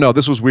don't know.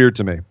 This was weird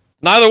to me.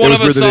 Neither one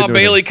of us saw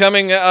Bayley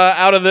coming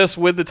out of this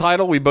with the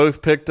title. We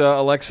both picked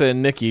Alexa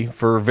and Nikki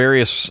for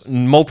various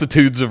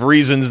multitudes of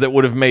reasons that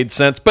would have made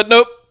sense. But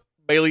nope.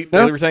 Bayley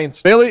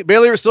retains.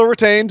 Bayley still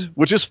retained,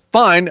 which is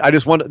fine. I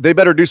just they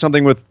better do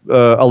something with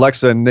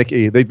Alexa and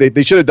Nikki.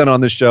 They should have done it on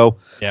this show.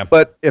 Yeah.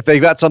 But if they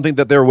got something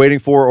that they're waiting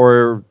for,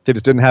 or they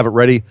just didn't have it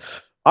ready,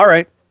 all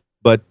right.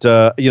 But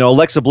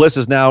Alexa Bliss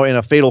is now in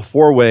a fatal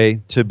 4-way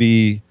to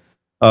be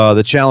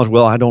the challenge.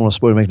 Well, I don't want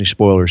to make any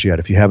spoilers yet.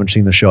 If you haven't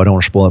seen the show, I don't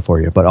want to spoil it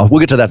for you. But we'll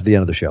get to that at the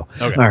end of the show.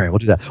 Okay. All right, we'll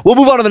do that. We'll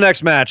move on to the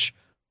next match.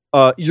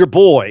 Your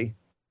boy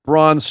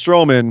Braun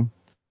Strowman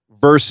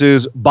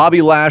versus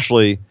Bobby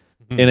Lashley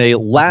in a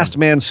last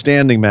man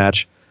standing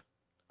match.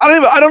 I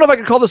don't know if I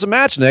could call this a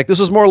match, Nick. This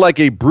is more like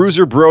a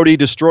Bruiser Brody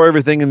destroy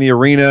everything in the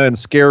arena and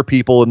scare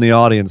people in the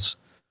audience.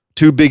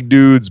 Two big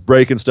dudes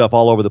breaking stuff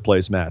all over the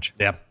place match.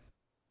 Yeah.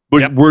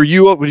 Did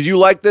you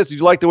like this? Did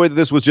you like the way that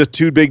this was just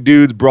two big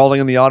dudes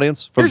brawling in the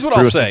audience? Here's what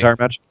I'll say. Entire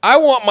match? I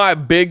want my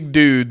big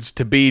dudes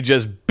to be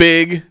just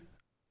big,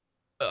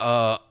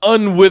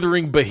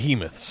 unwithering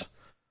behemoths.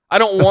 I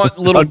don't want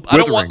little. I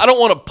don't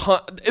want to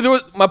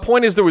punt. My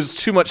point is there was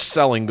too much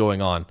selling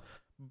going on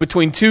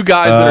between two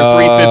guys that are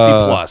 350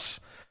 plus,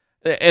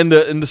 and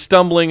the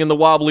stumbling and the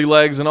wobbly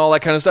legs and all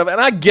that kind of stuff. And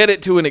I get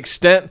it to an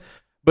extent,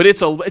 but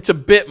it's a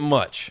bit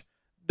much.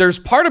 There's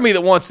part of me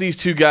that wants these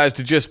two guys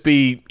to just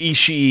be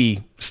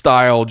Ishii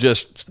style,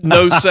 just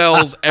no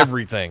sells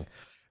everything.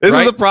 This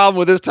is the problem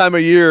with this time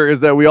of year, is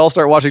that we all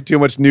start watching too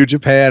much New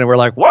Japan, and we're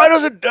like, why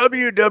doesn't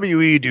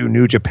WWE do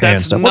New Japan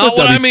stuff? That's not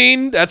what I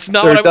mean. That's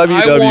not what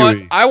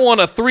I want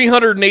a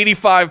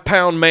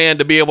 385-pound man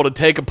to be able to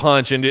take a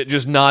punch and it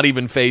just not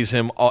even phase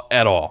him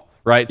at all,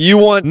 right?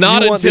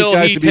 Not until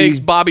he takes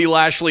Bobby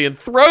Lashley and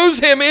throws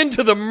him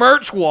into the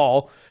merch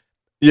wall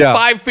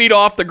 5 feet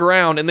off the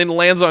ground and then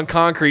lands on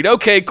concrete.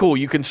 Okay, cool.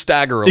 You can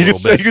stagger a little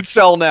bit. You could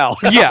sell now.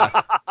 Yeah.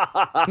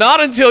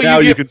 Not until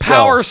you get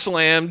power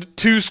slammed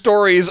 2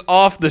 stories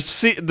off the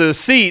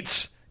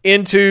seats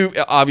into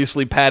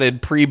obviously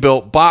padded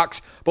pre-built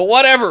box. But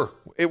whatever.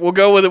 We'll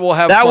go with it. We'll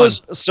have fun.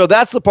 So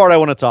that's the part I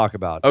want to talk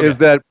about. Okay. Is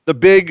that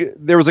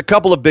there was a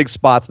couple of big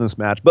spots in this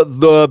match, but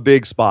the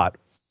big spot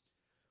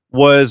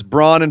was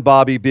Braun and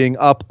Bobby being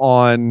up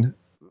on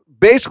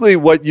basically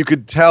what you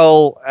could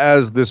tell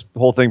as this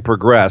whole thing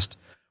progressed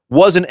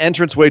was an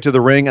entranceway to the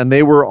ring, and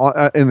they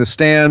were in the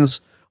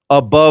stands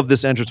above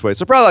this entranceway.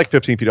 So probably like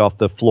 15 feet off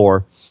the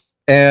floor.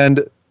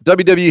 And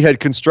WWE had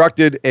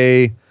constructed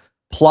a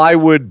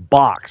plywood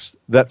box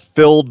that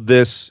filled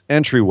this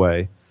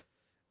entryway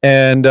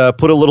and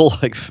put a little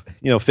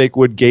fake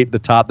wood gate at the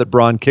top that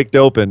Braun kicked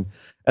open,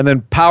 and then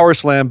power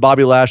slammed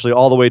Bobby Lashley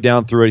all the way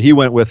down through it. He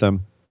went with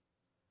him.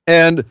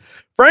 And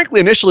frankly,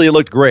 initially it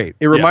looked great.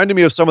 It reminded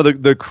me of some of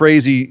the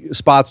crazy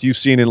spots you've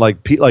seen in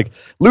like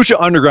Lucha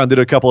Underground did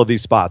a couple of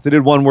these spots. They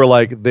did one where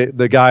like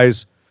the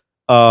guys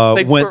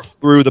went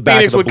through the back.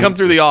 Phoenix would come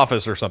through the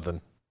office or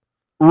something.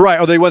 Right.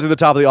 Or they went through the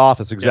top of the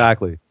office.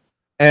 Exactly.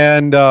 Yeah.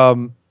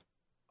 And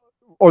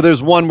or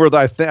there's one where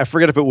I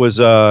forget if it was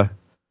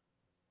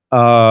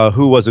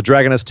who was it,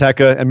 Dragon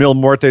Azteca, and Mil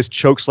Muertes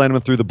chokeslammed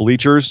him through the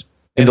bleachers.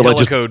 And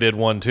Helico did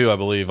one too, I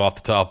believe, off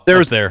the top.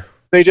 There.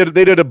 They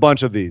did a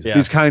bunch of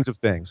these kinds of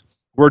things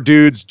where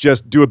dudes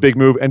just do a big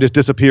move and just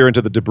disappear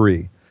into the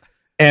debris,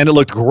 and it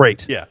looked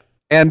great. Yeah.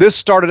 And this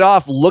started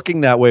off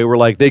looking that way, where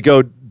like they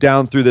go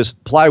down through this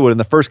plywood, and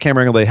the first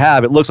camera angle they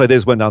have, it looks like they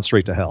just went down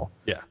straight to hell.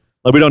 Yeah.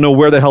 Like we don't know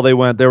where the hell they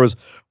went. There was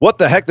what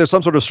the heck? There's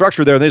some sort of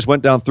structure there, and they just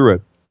went down through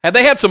it. Had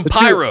they had some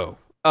pyro,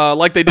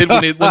 like they did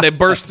when they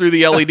burst through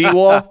the LED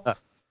wall,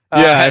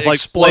 like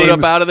explode flames,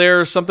 up out of there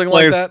or something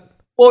like that.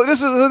 Well,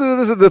 this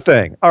is the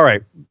thing. All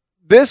right,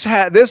 this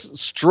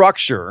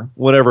structure,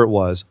 whatever it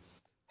was,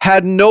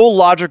 had no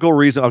logical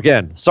reason.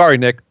 Again, sorry,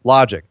 Nick,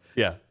 logic.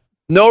 Yeah.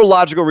 No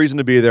logical reason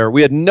to be there.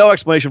 We had no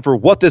explanation for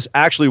what this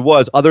actually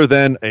was, other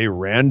than a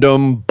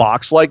random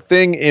box-like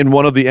thing in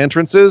one of the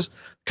entrances,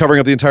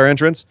 covering up the entire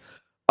entrance.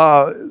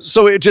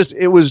 So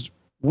it was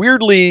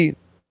weirdly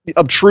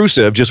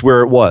obtrusive, just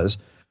where it was.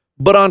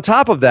 But on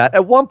top of that,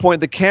 at one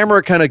point, the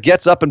camera kind of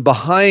gets up and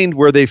behind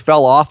where they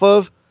fell off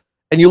of,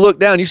 and you look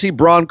down, you see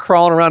Braun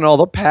crawling around all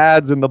the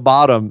pads in the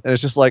bottom, and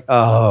it's just like,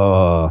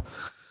 oh.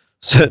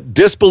 So,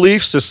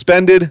 disbelief,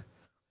 suspended,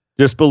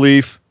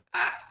 disbelief.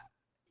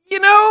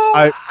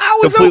 I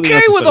was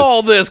okay with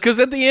all this, because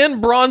at the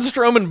end, Braun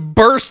Strowman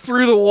burst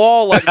through the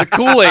wall like the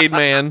Kool-Aid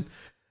man.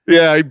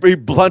 Yeah, he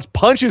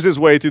punches his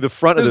way through the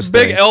front of this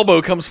big thing.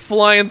 Elbow comes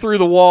flying through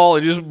the wall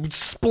and just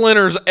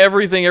splinters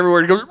everything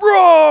everywhere. He goes,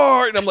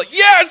 roar! And I'm like,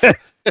 yes!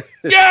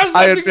 Yes!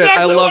 That's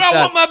exactly what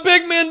I want my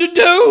big men to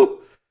do!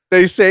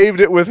 They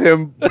saved it with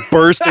him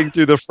bursting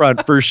through the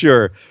front, for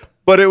sure.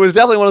 But it was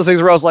definitely one of those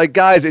things where I was like,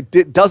 guys,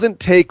 it doesn't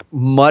take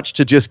much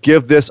to just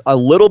give this a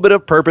little bit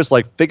of purpose,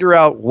 like figure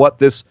out what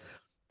this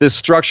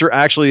structure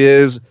actually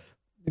is.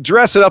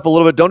 Dress it up a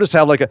little bit. Don't just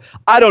have like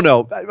I don't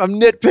know. I'm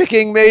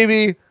nitpicking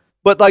maybe,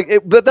 but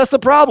but that's the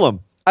problem.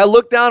 I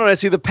look down and I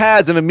see the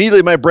pads, and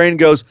immediately my brain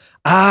goes,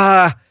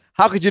 how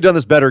could you have done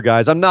this better,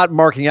 guys? I'm not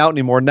marking out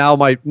anymore. Now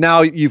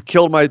you've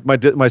killed my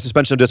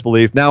suspension of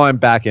disbelief. Now I'm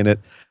back in it.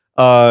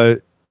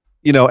 And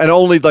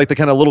only like the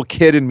kind of little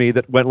kid in me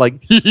that went like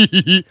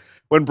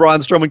when Braun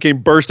Strowman came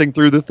bursting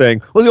through the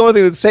thing was the only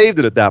thing that saved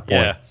it at that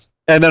point. Yeah.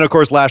 And then of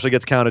course Lashley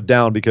gets counted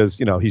down because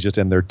he's just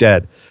in there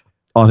dead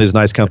on his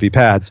nice comfy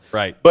pads.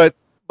 Right. But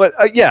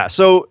yeah.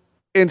 So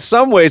in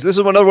some ways, this is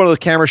another one of the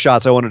camera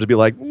shots I wanted to be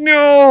like,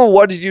 no,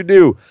 what did you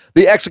do?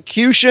 The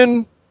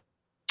execution,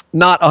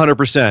 not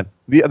 100%.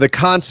 The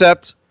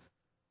concept.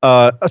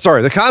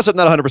 The concept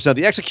not 100%.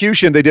 The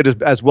execution they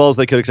did as well as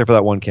they could, except for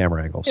that one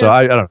camera angle. So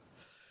I don't know.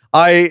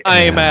 I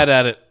ain't mad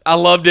at it. I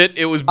loved it.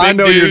 It was big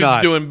dudes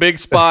doing big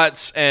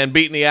spots and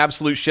beating the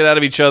absolute shit out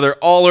of each other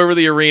all over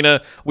the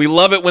arena. We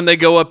love it when they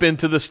go up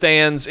into the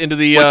stands, into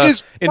the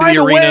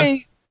arena.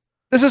 Way,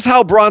 this is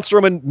how Braun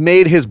Strowman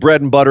made his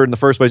bread and butter in the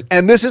first place,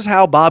 and this is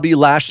how Bobby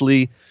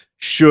Lashley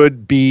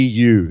should be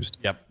used.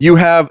 Yep. You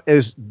have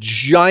this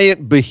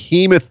giant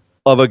behemoth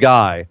of a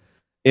guy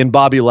in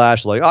Bobby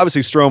Lashley.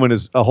 Obviously, Strowman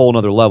is a whole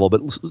nother level,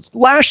 but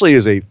Lashley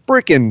is a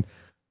freaking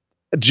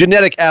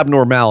genetic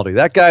abnormality.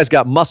 That guy's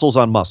got muscles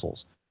on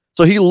muscles.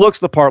 So he looks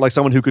the part like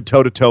someone who could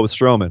toe-to-toe with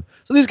Strowman.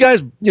 So these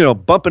guys,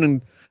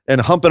 bumping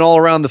and humping all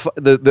around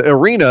the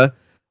arena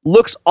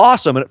looks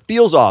awesome, and it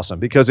feels awesome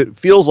because it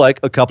feels like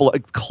a couple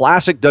of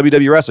classic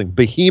WWE wrestling.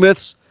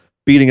 Behemoths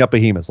beating up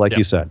behemoths, like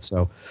you said.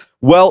 So,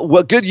 well,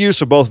 good use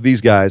for both of these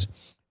guys.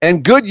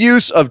 And good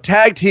use of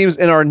tag teams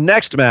in our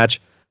next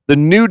match, the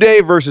New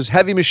Day versus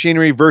Heavy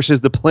Machinery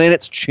versus the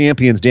Planet's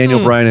champions,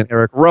 Daniel Bryan and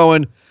Eric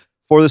Rowan,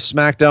 for the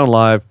SmackDown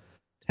Live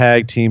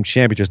Tag Team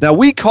Championships. Now,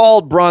 we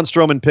called Braun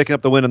Strowman picking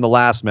up the win in the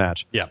last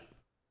match. Yeah.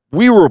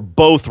 We were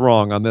both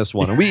wrong on this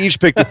one, and we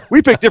each picked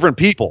different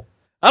people.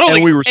 I don't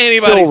think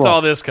anybody saw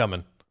this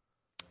coming.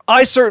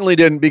 I certainly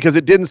didn't, because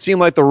it didn't seem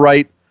like the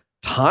right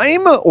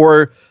time,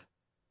 or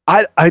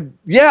all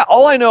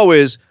I know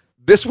is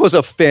this was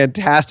a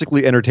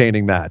fantastically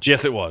entertaining match.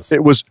 Yes, it was.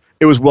 It was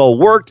well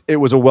worked. It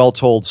was a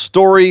well-told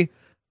story.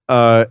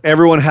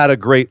 Everyone had a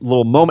great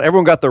little moment.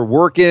 Everyone got their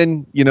work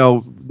in.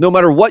 No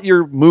matter what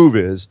your move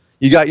is,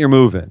 you got your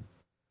move in.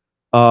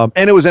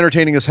 And it was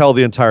entertaining as hell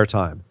the entire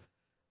time.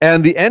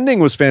 And the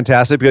ending was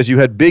fantastic because you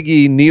had Big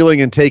E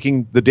kneeling and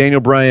taking the Daniel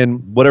Bryan,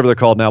 whatever they're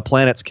called now,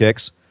 Planets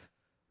kicks.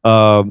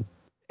 And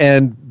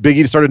Big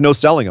E started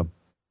no-selling him.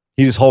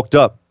 He just hulked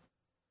up,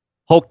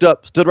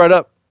 stood right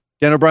up.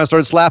 Daniel Bryan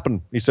started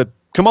slapping. He said,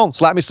 come on,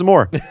 slap me some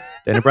more.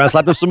 Daniel Bryan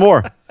slapped him some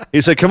more.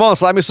 He said, come on,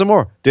 slap me some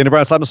more. Daniel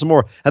Bryan slapped him some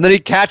more. And then he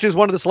catches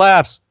one of the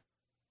slaps.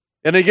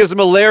 And he gives him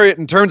a lariat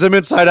and turns him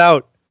inside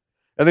out.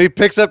 And then he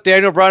picks up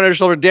Daniel Bryan on his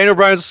shoulder. And Daniel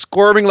Bryan's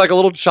squirming like a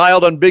little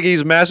child on Big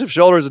E's massive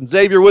shoulders. And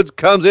Xavier Woods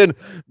comes in.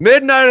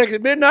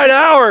 Midnight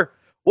hour.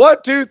 1,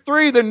 2,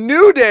 3. The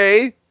New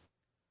Day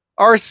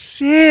are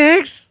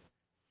six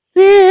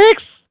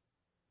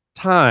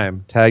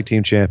time tag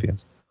team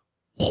champions.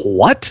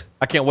 What?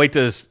 I can't wait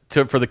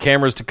for the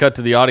cameras to cut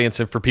to the audience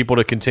and for people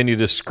to continue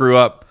to screw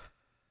up.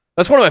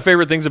 That's one of my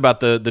favorite things about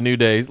the New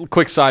Day.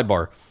 Quick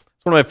sidebar.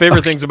 It's one of my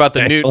favorite things about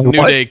the New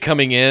Day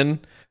coming in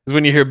is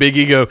when you hear Big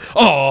E go,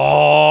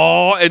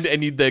 oh, and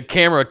the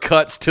camera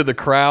cuts to the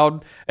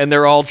crowd, and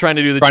they're all trying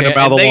to do the chant,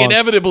 and they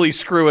inevitably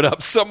screw it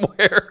up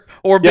somewhere,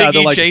 or Big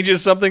E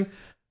changes something.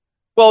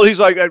 Well, he's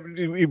like,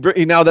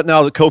 now that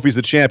Kofi's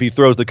the champ, he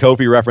throws the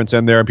Kofi reference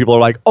in there, and people are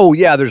like, oh,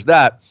 yeah, there's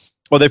that.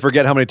 Well, they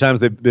forget how many times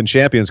they've been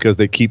champions because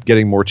they keep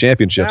getting more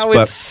championships. Now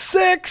it's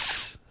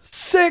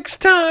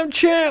six-time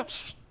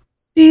champs.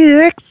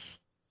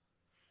 Six.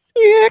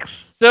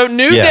 So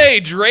New Day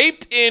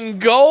draped in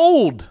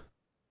gold.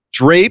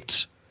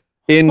 Draped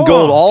in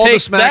gold. All the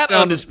SmackDown, that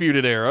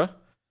Undisputed Era.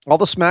 All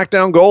the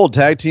SmackDown Gold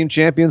tag team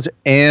champions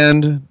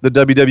and the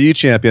WWE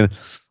champion.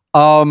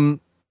 So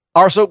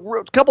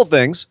a couple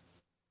things.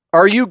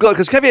 Are you good?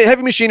 Because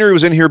Heavy Machinery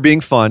was in here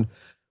being fun.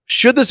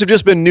 Should this have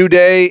just been New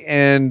Day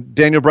and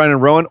Daniel Bryan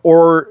and Rowan,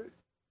 or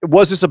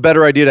was this a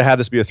better idea to have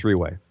this be a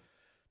three-way?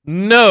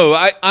 No,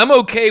 I'm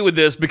okay with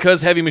this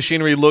because Heavy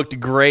Machinery looked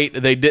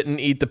great. They didn't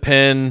eat the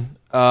pin.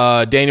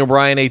 Daniel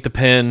Bryan ate the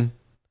pin.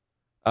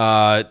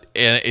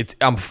 And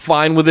I'm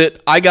fine with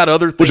it. I got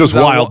other things. Which was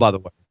wild, by the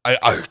way.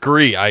 I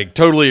agree. I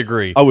totally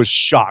agree. I was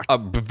shocked.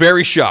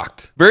 Very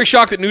shocked. Very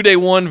shocked that New Day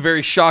won.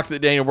 Very shocked that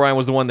Daniel Bryan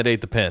was the one that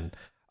ate the pin.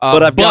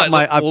 But I've got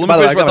my... let me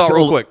finish my thought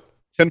real quick.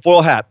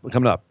 Tinfoil hat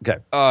coming up. Okay.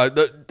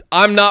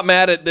 I'm not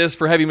mad at this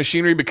for Heavy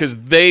Machinery because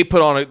they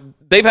put on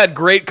they've had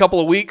great couple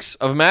of weeks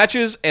of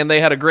matches, and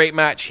they had a great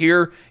match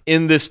here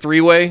in this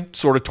three-way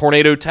sort of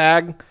tornado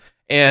tag,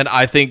 and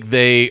I think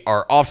they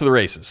are off to the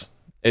races.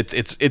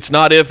 It's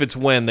not if, it's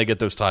when they get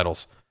those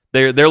titles.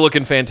 They're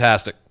looking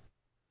fantastic.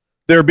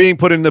 They're being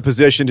put in the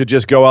position to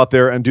just go out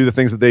there and do the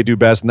things that they do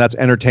best, and that's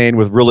entertain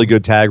with really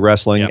good tag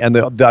wrestling, and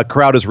the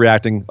crowd is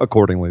reacting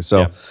accordingly.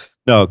 So,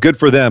 no, good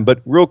for them.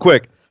 But real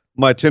quick,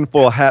 my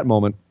tinfoil hat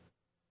moment.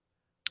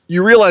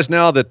 You realize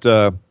now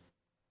that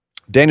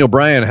Daniel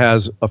Bryan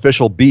has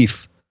official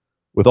beef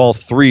with all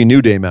three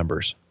New Day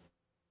members.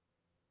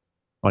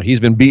 Well, he's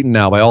been beaten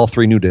now by all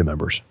three New Day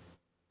members.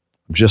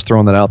 I'm just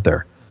throwing that out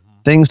there.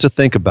 Things to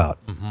think about.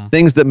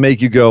 Things that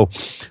make you go,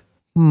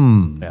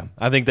 Yeah,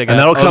 I think they got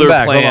other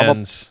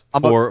plans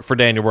for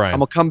Daniel Bryan. I'm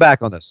going to come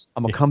back on this.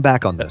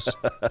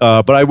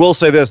 But I will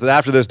say this, that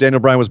after this,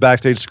 Daniel Bryan was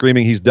backstage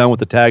screaming he's done with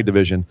the tag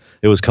division.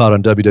 It was caught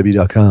on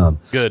WWE.com.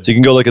 Good. So you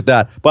can go look at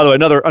that. By the way,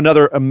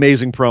 another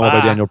amazing promo by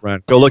Daniel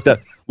Bryan. Go look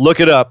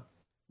it up.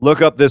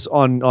 Look up this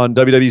on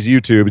WWE's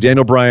YouTube.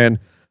 Daniel Bryan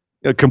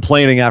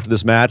complaining after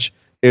this match.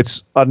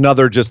 It's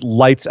another just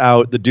lights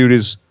out. The dude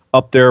is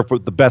up there for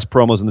the best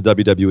promos in the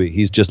WWE.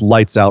 He's just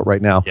lights out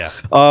right now. Yeah.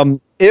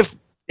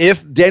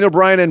 If Daniel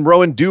Bryan and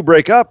Rowan do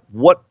break up,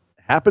 what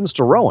happens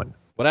to Rowan?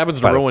 What happens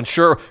to Rowan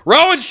Shirt?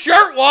 Rowan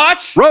Shirt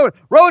Watch!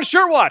 Rowan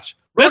Shirt Watch!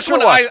 This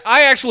one, I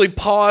actually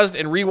paused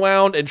and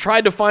rewound and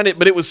tried to find it,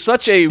 but it was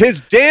such a...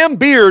 His damn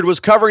beard was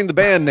covering the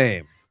band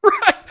name.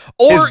 Right.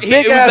 Or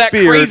it was that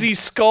beard. crazy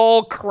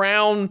skull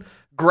crown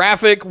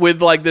graphic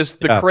with like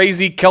the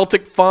crazy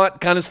Celtic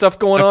font kind of stuff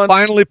going on.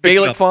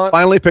 Gaelic font.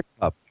 Finally picked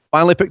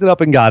it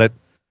up and got it.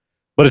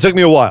 But it took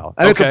me a while.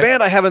 And it's a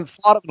band I haven't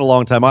thought of in a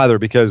long time either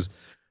because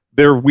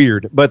they're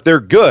weird, but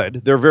they're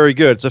good. They're very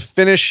good. It's a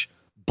Finnish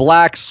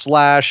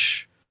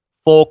black/folk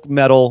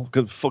metal,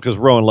 because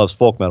Rowan loves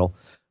folk metal,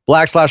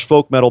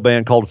 black/folk metal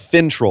band called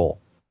Fintroll.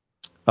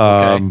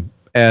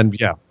 And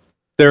yeah,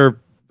 they're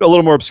a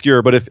little more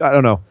obscure, but I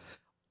don't know.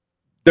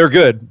 They're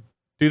good.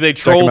 Do they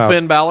troll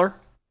Finn Balor?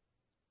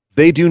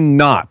 They do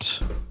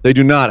not.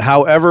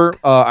 However,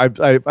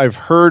 I've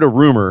heard a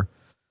rumor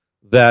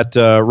that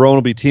Rowan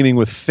will be teaming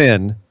with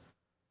Finn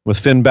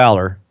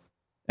Balor,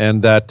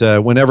 and that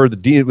whenever the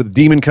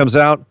demon comes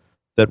out,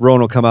 that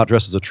Rowan will come out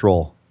dressed as a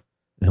troll,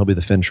 and he'll be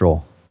the Finn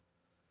Troll.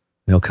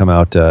 And he'll come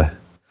out.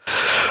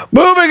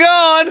 Moving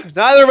on.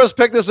 Neither of us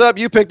picked this up.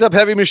 You picked up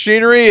Heavy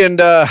Machinery,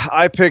 and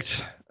I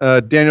picked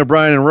Daniel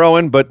Bryan and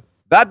Rowan, but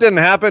that didn't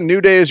happen. New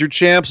Day is your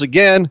champs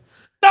again,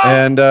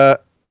 no!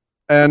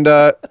 And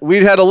we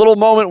had a little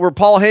moment where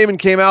Paul Heyman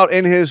came out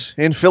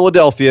in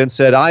Philadelphia and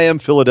said, "I am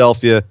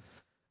Philadelphia.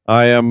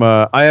 I am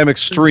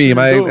extreme.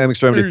 I am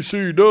extreme."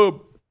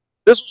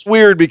 This was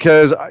weird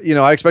because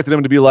I expected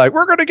him to be like,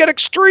 "We're going to get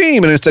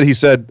extreme," and instead he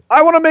said,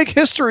 "I want to make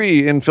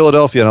history in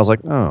Philadelphia." And I was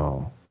like,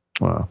 "Oh,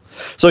 wow."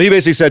 So he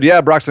basically said, "Yeah,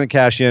 Brock's going to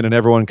cash in," and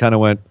everyone kind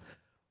of went,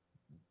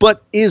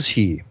 "But is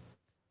he?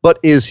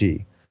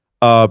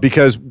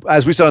 Because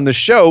as we said on this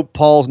show,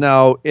 Paul's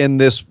now in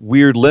this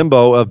weird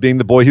limbo of being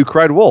the boy who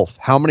cried wolf.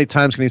 How many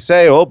times can he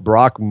say, "Oh,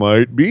 Brock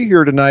might be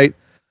here tonight.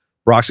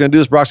 Brock's going to do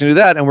this, Brock's going to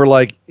do that," and we're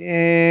like,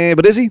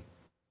 but is he?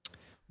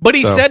 But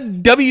he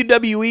said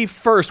WWE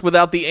first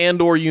without the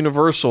and/or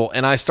Universal,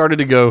 and I started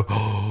to go,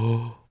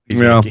 he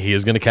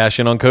is going to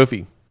cash in on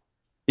Kofi.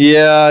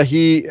 Yeah,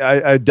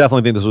 I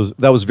definitely think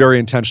that was very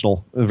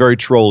intentional, very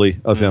trolly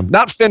of him.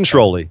 Not Finn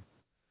Trolly,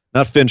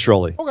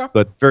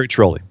 but very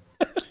trolly.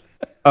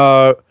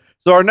 So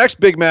our next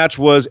big match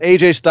was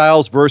AJ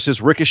Styles versus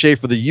Ricochet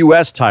for the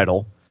U.S.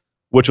 title,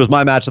 which was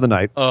my match of the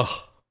night.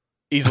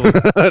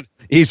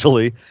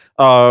 Easily.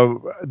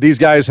 These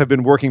guys have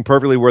been working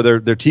perfectly where their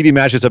TV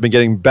matches have been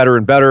getting better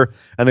and better,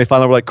 and they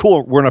finally were like,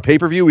 cool, we're in a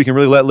pay-per-view, we can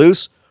really let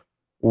loose.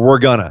 We're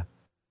gonna.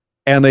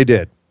 And they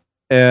did.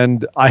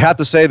 And I have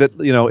to say that,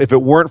 if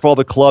it weren't for all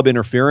the club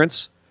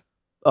interference,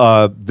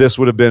 this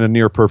would have been a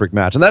near perfect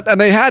match.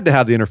 And they had to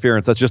have the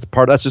interference. That's just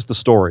the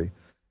story.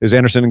 Is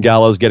Anderson and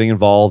Gallows getting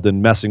involved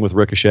and messing with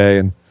Ricochet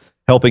and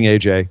helping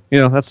AJ.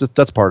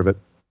 That's part of it.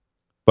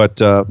 But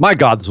my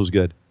God, this was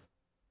good.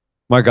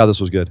 My God,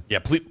 this was good. Yeah,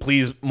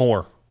 please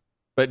more.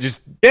 But just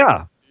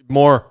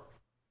more.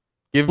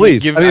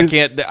 Please.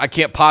 I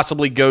can't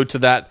possibly go to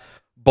that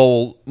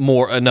bowl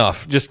more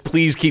enough. Just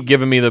please keep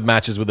giving me the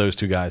matches with those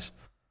two guys.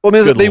 Well,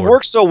 I mean, they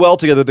work so well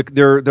together.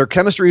 Their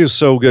chemistry is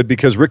so good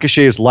because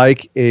Ricochet is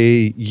like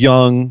a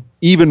young,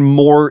 even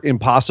more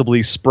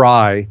impossibly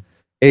spry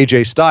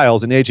AJ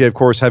Styles. And AJ, of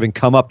course, having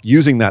come up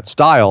using that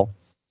style,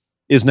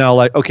 is now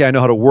like, okay, I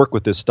know how to work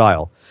with this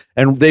style.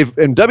 And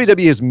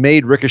WWE has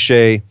made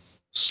Ricochet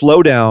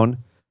slow down.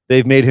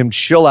 They've made him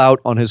chill out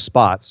on his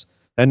spots.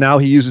 And now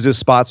he uses his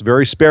spots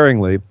very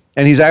sparingly.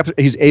 And he's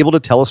able to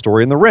tell a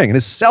story in the ring. And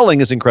his selling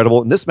is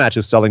incredible. And this match,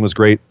 his selling was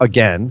great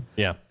again.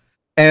 Yeah.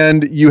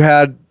 And you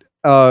had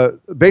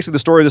basically the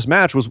story of this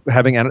match was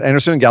having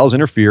Anderson and Gallows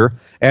interfere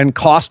and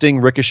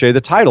costing Ricochet the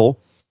title.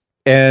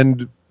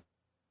 And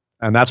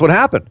that's what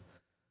happened.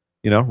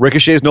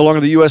 Ricochet is no longer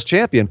the U.S.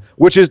 champion,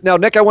 which is now,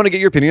 Nick, I want to get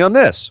your opinion on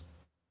this.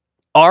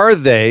 Are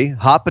they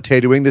hot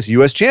potatoing this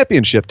U.S.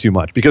 championship too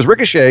much? Because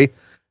Ricochet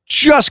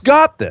just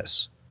got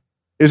this.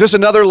 Is this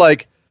another do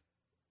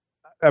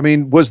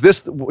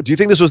you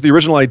think this was the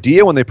original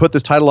idea when they put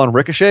this title on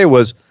Ricochet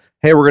was,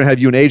 hey, we're going to have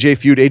you an AJ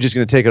feud, AJ's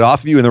going to take it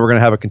off of you, and then we're going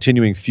to have a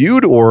continuing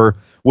feud? Or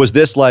was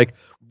this like,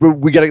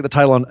 we got to get the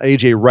title on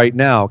AJ right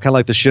now, kind of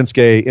like the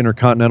Shinsuke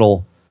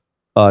Intercontinental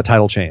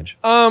title change?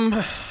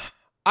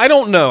 I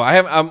don't know.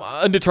 I'm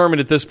undetermined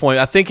at this point.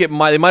 I think they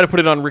might have put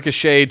it on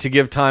Ricochet to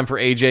give time for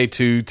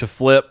AJ to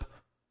flip,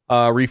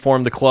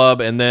 reform the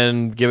club, and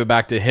then give it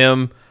back to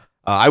him.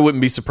 I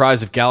wouldn't be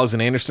surprised if Gallows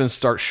and Anderson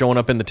start showing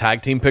up in the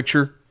tag team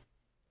picture.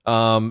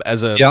 So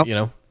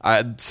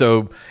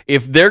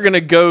if they're going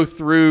to go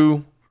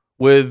through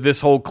with this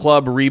whole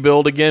club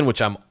rebuild again,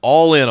 which I'm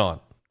all in on,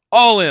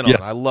 yes.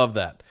 I love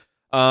that.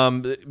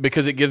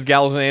 Because it gives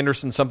Gallows and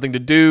Anderson something to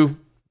do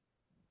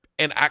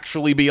and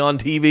actually be on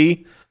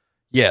TV.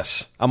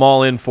 Yes, I'm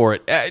all in for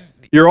it.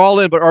 You're all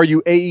in, but are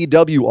you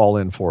AEW all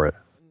in for it?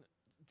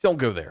 Don't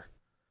go there.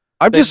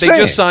 I'm just saying.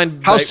 Just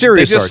signed, how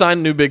serious they just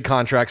signed new big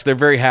contracts. They're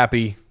very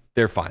happy.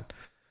 They're fine.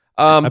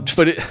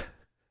 But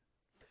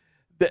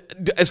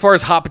as far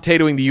as hot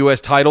potatoing the U.S.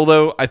 title,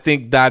 though, I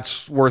think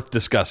that's worth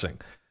discussing.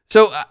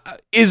 So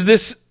is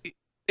it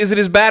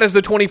as bad as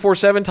the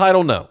 24/7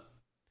 title? No.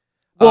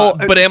 Well,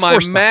 but am I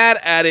mad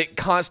at it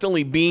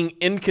constantly being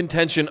in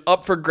contention,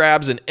 up for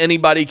grabs, and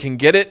anybody can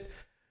get it?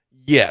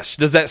 Yes.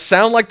 Does that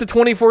sound like the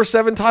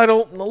 24/7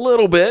 title? A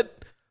little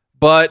bit,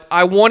 but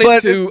I want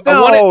it to.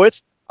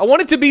 I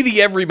want it to be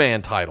the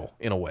everyman title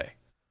in a way.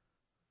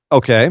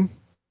 Okay.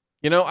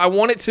 I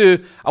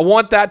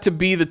want that to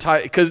be the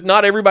title because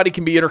not everybody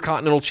can be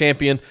Intercontinental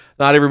Champion.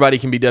 Not everybody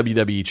can be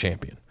WWE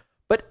Champion,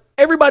 but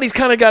everybody's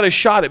kind of got a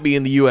shot at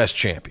being the U.S.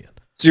 Champion.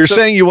 So you're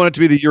saying you want it to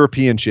be the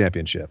European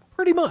Championship?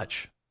 Pretty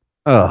much.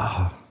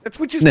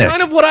 Which is Nick.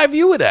 kind of what I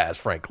view it as,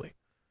 frankly.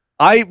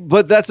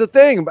 But that's the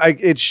thing.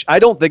 I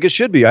don't think it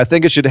should be. I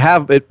think it should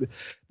have it.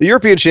 The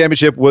European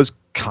Championship was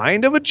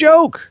kind of a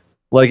joke.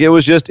 Like it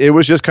was just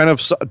kind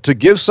of to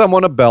give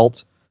someone a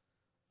belt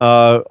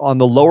on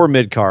the lower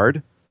mid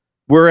card,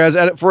 whereas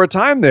for a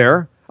time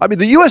there, I mean,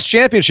 the U.S.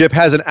 Championship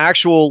has an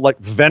actual like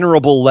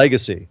venerable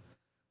legacy.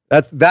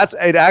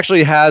 It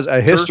actually has a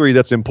history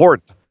that's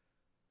important.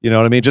 You know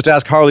what I mean? Just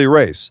ask Harley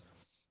Race.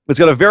 It's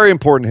got a very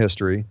important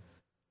history,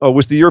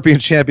 which the European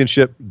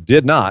Championship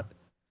did not.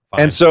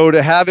 Fine. And so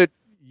to have it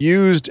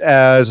used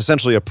as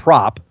essentially a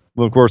prop,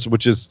 well, of course,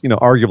 which is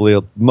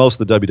arguably most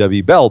of the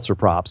WWE belts are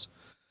props.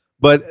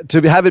 But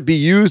to have it be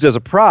used as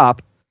a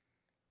prop,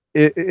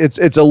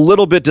 it's a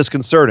little bit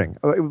disconcerting.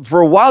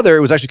 For a while there, it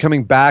was actually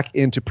coming back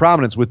into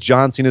prominence with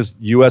John Cena's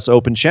U.S.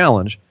 Open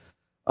Challenge.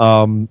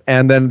 And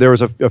then there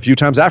was a few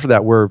times after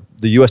that where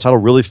the U.S. title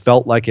really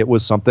felt like it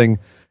was something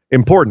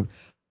important.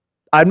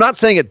 I'm not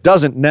saying it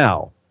doesn't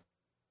now.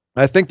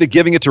 I think that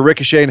giving it to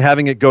Ricochet and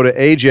having it go to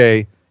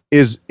AJ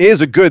is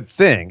a good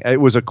thing.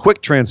 It was a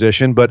quick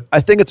transition, but I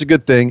think it's a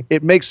good thing.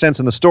 It makes sense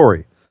in the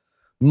story.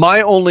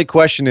 My only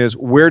question is,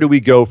 where do we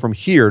go from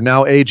here?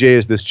 Now AJ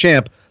is this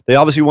champ. They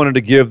obviously wanted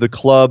to give the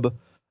club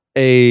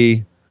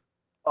a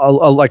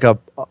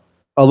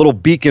little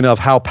beacon of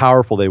how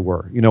powerful they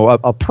were.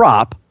 A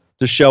prop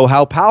to show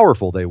how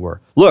powerful they were.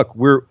 Look,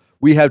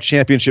 we have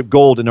championship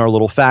gold in our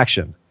little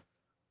faction.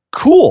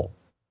 Cool.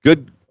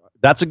 Good.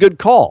 That's a good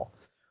call.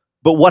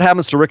 But what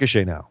happens to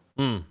Ricochet now?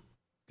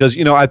 Because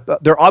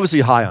they're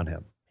obviously high on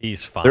him.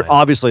 He's fine. They're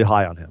obviously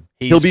high on him.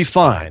 He'll be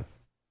fine.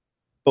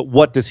 But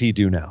what does he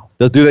do now?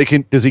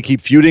 Does he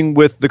keep feuding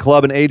with the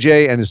club and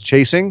AJ and is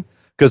chasing?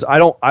 Because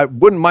I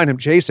wouldn't mind him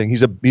chasing.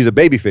 He's a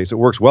babyface. It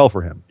works well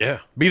for him. Yeah,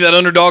 be that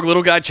underdog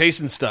little guy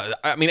chasing stuff.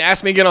 I mean,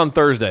 ask me again on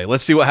Thursday.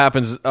 Let's see what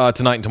happens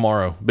tonight and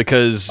tomorrow.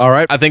 Because all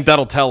right. I think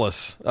that'll tell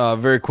us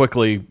very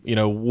quickly.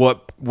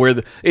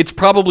 It's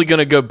probably going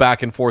to go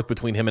back and forth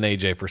between him and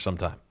AJ for some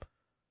time.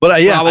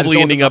 But yeah,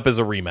 probably ending up as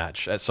a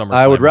rematch at SummerSlam.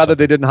 I would rather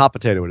they didn't hot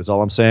potato it, is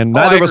all I'm saying.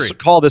 Neither of us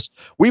call this.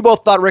 We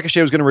both thought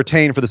Ricochet was going to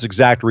retain for this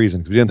exact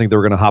reason. We didn't think they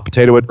were going to hot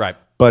potato it. Right.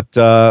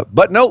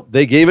 But no,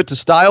 they gave it to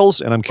Styles,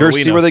 and I'm curious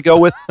to see where they go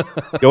with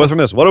from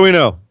this. What do we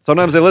know?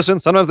 Sometimes they listen,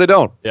 sometimes they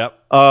don't. Yep.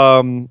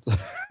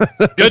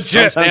 Good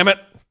shit, damn it.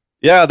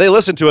 Yeah, they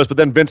listen to us, but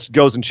then Vince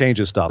goes and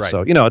changes stuff. Right.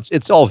 So,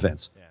 it's all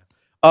Vince.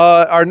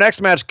 Yeah. Our next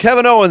match,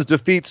 Kevin Owens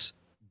defeats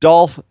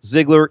Dolph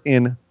Ziggler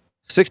in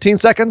 16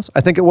 seconds,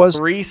 I think it was.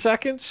 3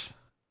 seconds?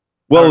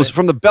 Well, it was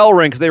from the bell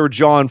ring because they were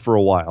jawing for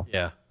a while.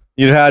 Yeah.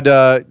 You had,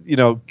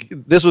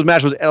 this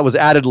match was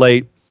added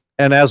late,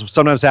 and as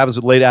sometimes happens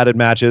with late added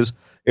matches,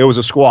 it was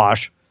a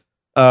squash.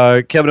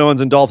 Kevin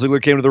Owens and Dolph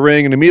Ziggler came to the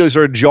ring and immediately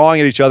started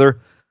jawing at each other.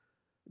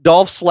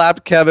 Dolph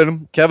slapped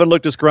Kevin. Kevin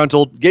looked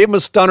disgruntled, gave him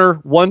a stunner.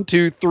 1,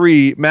 2,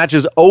 3. Match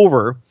is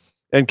over.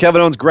 And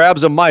Kevin Owens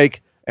grabs a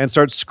mic and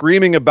starts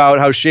screaming about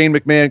how Shane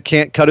McMahon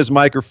can't cut his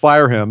mic or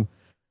fire him.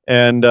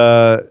 And,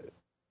 F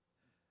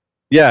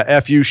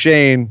you,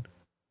 Shane.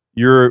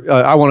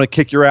 I want to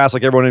kick your ass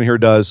like everyone in here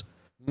does.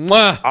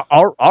 Mwah.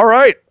 All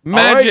right.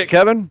 Magic. All right,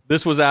 Kevin.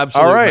 This was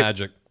absolute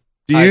magic.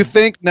 Do you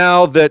think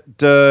now that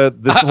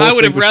this whole I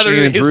would thing have rather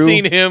Shane and Drew,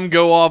 seen him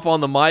go off on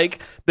the mic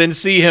than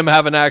see him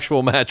have an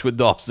actual match with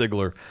Dolph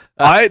Ziggler.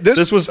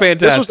 This was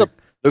fantastic.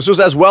 This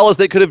was as well as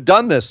they could have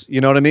done this. You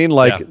know what I mean?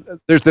 Like,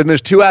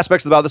 there's two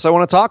aspects about this I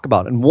want to talk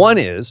about, and one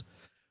is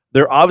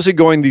they're obviously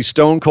going the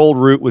Stone Cold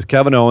route with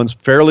Kevin Owens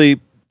fairly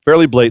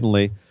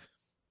blatantly,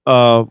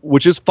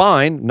 which is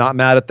fine. Not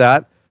mad at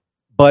that,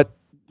 but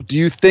do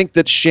you think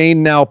that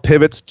Shane now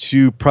pivots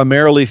to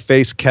primarily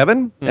face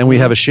Kevin, and we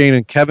have a Shane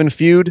and Kevin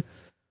feud?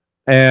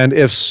 And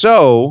if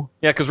so...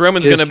 Yeah, because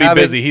Roman's going to be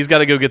busy. He's got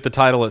to go get the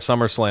title at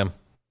SummerSlam.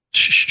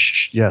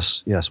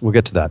 Yes. We'll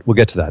get to that.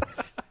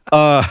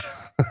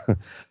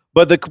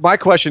 But my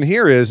question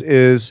here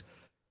is,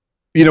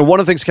 one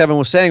of the things Kevin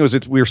was saying was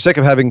that we were sick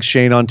of having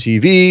Shane on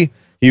TV.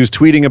 He was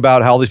tweeting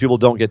about how all these people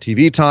don't get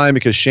TV time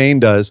because Shane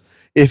does.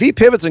 If he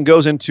pivots and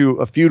goes into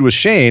a feud with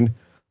Shane,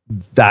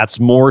 that's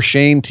more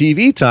Shane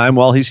TV time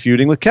while he's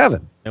feuding with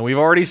Kevin. And we've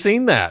already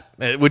seen that,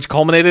 which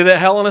culminated at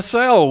Hell in a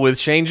Cell with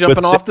Shane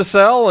jumping off the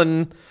cell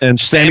and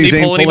Sami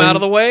pulling him out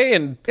of the way.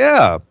 And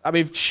I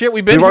mean, shit,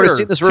 we've already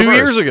seen this 2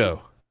 years ago.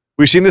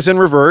 We've seen this in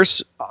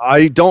reverse.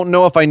 I don't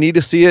know if I need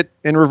to see it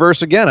in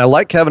reverse again. I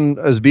like Kevin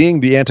as being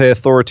the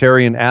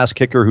anti-authoritarian ass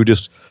kicker who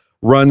just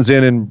runs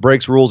in and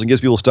breaks rules and gives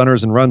people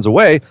stunners and runs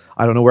away.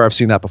 I don't know where I've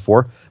seen that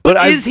before. But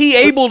is he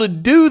able to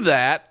do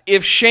that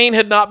if Shane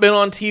had not been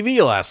on TV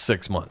the last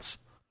 6 months?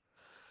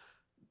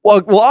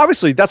 Well,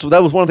 obviously, that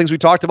was one of the things we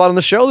talked about on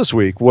the show this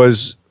week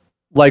was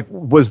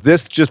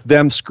this just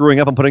them screwing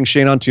up and putting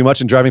Shane on too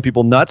much and driving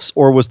people nuts?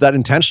 Or was that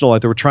intentional?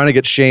 Like they were trying to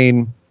get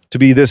Shane to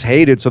be this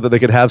hated so that they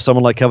could have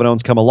someone like Kevin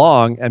Owens come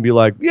along and be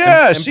like,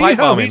 and see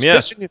how he's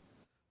pissing you.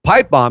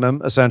 Pipe bomb him,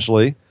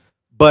 essentially.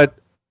 But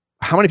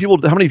how many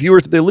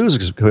viewers did they lose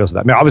because of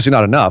that? I mean, obviously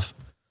not enough.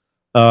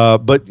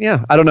 But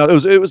yeah, I don't know.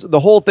 It was the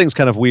whole thing's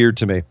kind of weird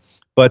to me.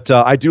 But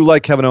I do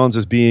like Kevin Owens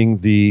as being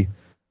the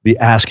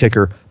ass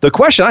kicker. The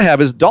question I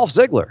have is Dolph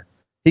Ziggler.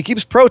 He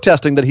keeps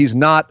protesting that he's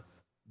not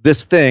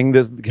this thing,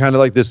 this kind of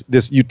like this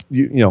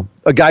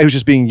a guy who's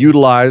just being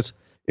utilized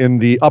in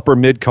the upper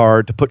mid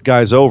card to put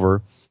guys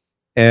over,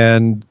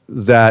 and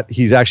that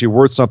he's actually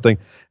worth something.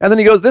 And then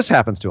he goes, this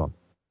happens to him.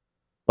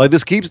 Like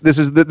this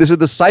is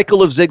the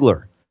cycle of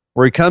Ziggler,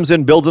 where he comes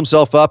in, builds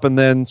himself up, and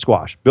then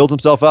squash. Builds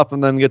himself up,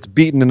 and then gets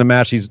beaten in a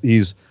match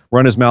he's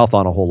run his mouth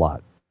on a whole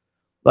lot.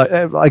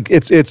 Like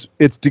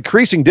it's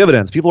decreasing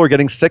dividends. People are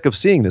getting sick of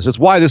seeing this. It's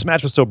why this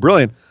match was so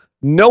brilliant.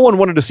 No one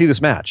wanted to see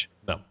this match.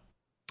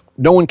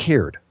 No one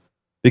cared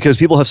because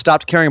people have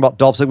stopped caring about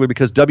Dolph Ziggler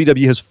because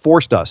WWE has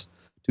forced us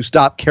to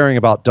stop caring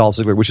about Dolph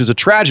Ziggler, which is a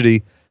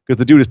tragedy because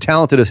the dude is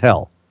talented as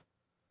hell.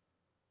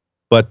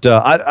 But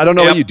I don't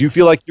know about you. Do you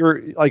feel like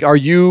are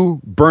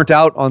you burnt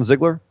out on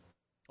Ziggler?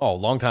 Oh, a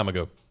long time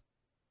ago.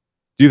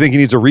 Do you think he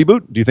needs a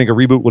reboot? Do you think a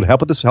reboot would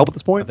help at this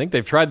point? I think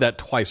they've tried that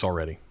twice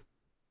already.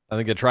 I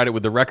think they tried it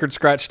with the record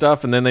scratch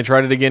stuff, and then they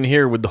tried it again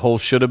here with the whole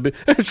should have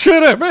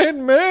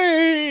been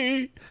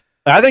me.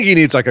 I think he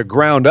needs like a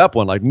ground up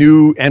one, like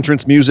new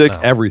entrance music,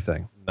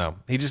 everything. No,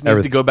 he just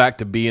needs to go back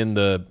to being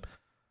the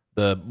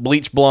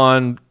bleach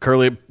blonde,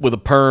 curly with a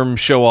perm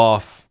show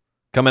off,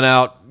 coming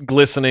out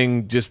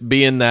glistening, just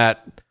being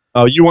that.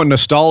 Oh, you want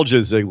nostalgia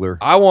Ziggler?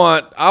 I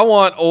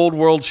want old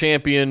world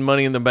champion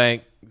Money in the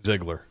Bank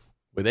Ziggler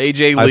with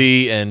AJ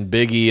Lee and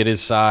Big E at his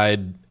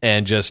side,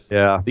 and just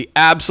the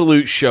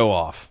absolute show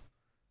off.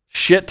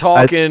 Shit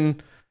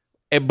talking,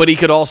 but he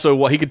could talk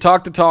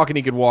the talk and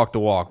he could walk the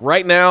walk.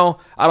 Right now,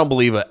 I don't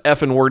believe a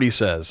effing word he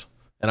says,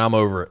 and I'm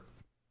over it.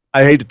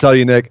 I hate to tell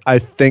you, Nick, I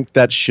think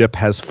that ship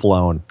has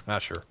flown.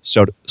 Not sure.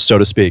 So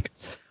to speak.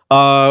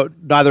 Neither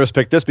of us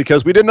picked this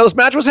because we didn't know this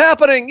match was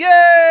happening.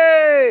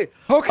 Yay!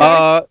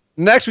 Okay.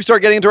 Next, we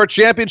start getting into our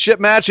championship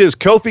matches.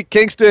 Kofi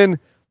Kingston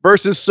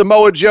versus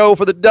Samoa Joe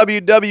for the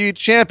WWE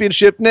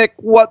Championship. Nick,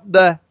 what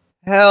the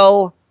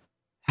hell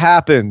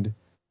happened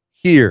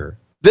here?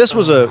 This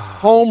was a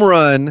home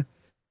run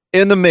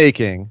in the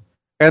making,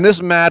 and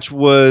this match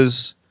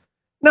was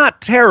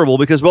Not terrible,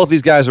 because both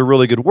these guys are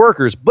really good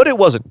workers, but it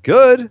wasn't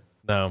good.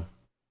 No.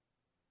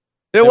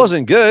 It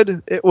wasn't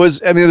good. It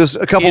was, I mean, there's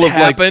a couple of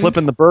like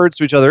flipping the birds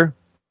to each other.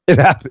 It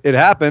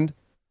happened.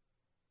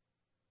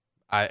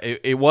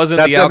 It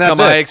wasn't the outcome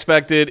I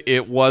expected.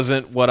 It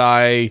wasn't what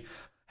I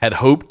had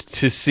hoped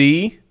to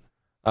see.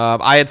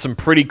 I had some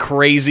pretty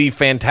crazy,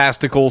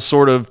 fantastical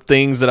sort of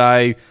things that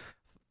I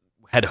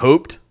had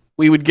hoped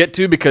we would get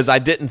to, because I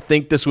didn't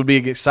think this would be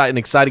an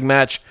exciting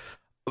match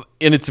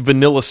in its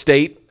vanilla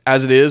state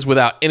as it is,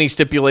 without any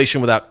stipulation,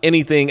 without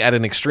anything at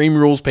an Extreme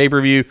Rules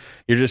pay-per-view.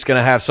 You're just going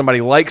to have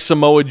somebody like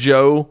Samoa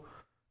Joe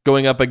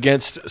going up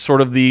against sort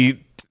of the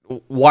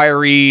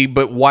wiry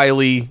but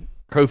wily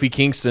Kofi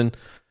Kingston.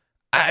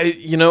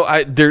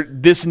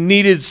 This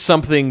needed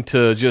something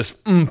to just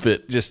oomph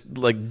it, just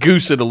like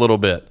goose it a little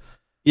bit.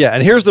 Yeah,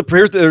 and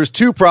there's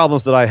two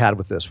problems that I had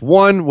with this.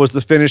 One was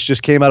the finish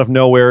just came out of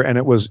nowhere, and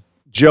it was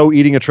Joe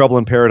eating a Trouble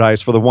in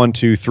Paradise for the 1,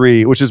 2,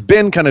 3, which has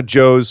been kind of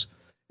Joe's.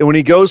 And when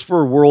he goes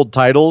for world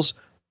titles,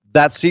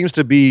 that seems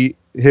to be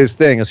his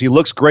thing, as he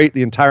looks great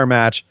the entire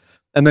match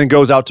and then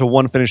goes out to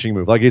one finishing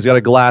move, like he's got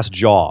a glass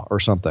jaw or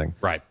something.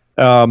 Right.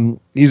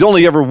 He's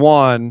only ever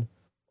won,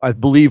 I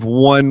believe,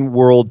 one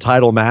world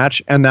title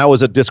match, and that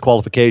was a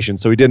disqualification,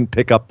 so he didn't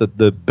pick up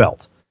the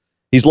belt.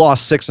 He's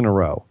lost 6 in a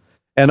row,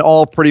 and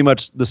all pretty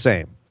much the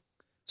same.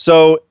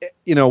 So,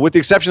 with the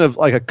exception of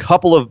like a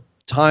couple of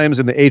times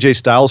in the AJ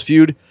Styles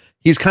feud,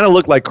 he's kind of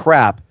looked like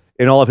crap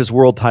in all of his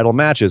world title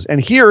matches.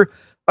 And here,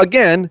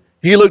 again,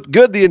 he looked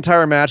good the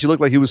entire match. He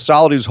looked like he was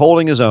solid. He was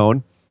holding his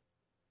own.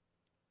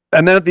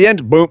 And then at the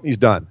end, boom, he's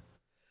done.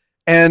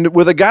 And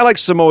with a guy like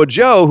Samoa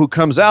Joe, who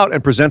comes out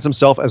and presents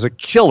himself as a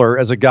killer,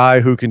 as a guy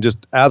who can just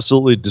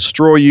absolutely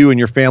destroy you and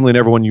your family and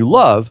everyone you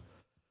love,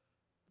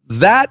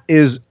 that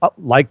is,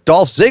 like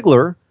Dolph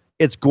Ziggler,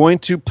 it's going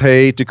to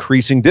pay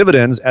decreasing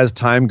dividends as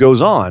time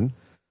goes on.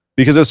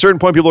 Because at a certain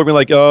point, people are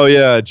going to be like, oh,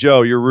 yeah,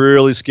 Joe, you're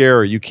really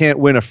scary. You can't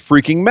win a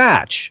freaking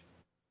match.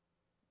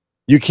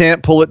 You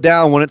can't pull it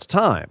down when it's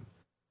time.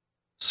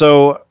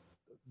 So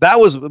that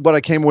was what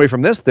I came away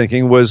from this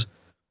thinking was,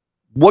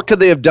 what could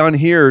they have done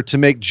here to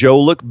make Joe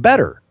look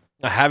better?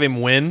 Have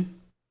him win?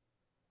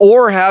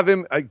 Or have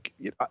him, I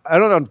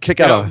don't know, kick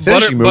out a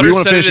finishing move. You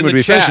want a finishing move to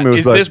be finishing moves.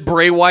 Is this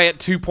Bray Wyatt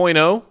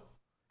 2.0?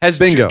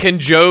 Bingo.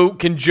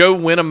 Can Joe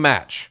win a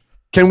match?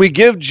 Can we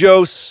give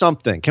Joe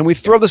something? Can we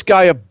throw this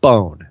guy a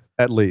bone,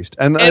 at least?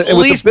 And at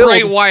least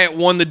Bray Wyatt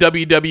won the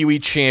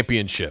WWE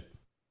Championship.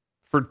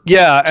 And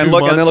then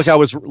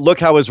look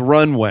how his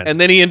run went. And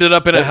then he ended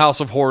up in a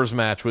House of Horrors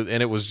match and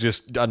it was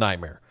just a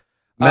nightmare.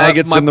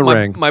 Maggots in the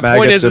ring. My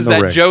point is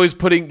that Joe is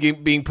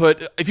being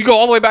put. If you go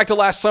all the way back to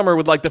last summer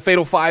with like the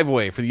Fatal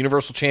 5-Way for the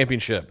Universal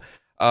Championship,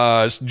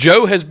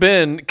 Joe has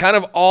been kind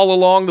of all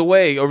along the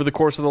way over the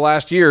course of the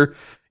last year.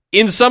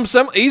 In some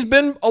he's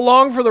been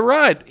along for the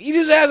ride. He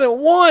just hasn't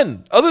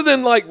won, other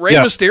than like Rey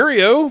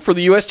Mysterio for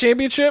the U.S.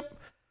 Championship.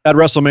 At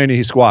WrestleMania,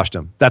 he squashed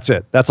him. That's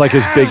it. That's like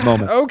his big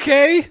moment.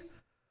 Okay.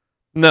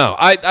 No,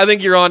 I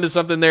think you're onto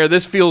something there.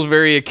 This feels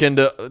very akin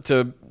to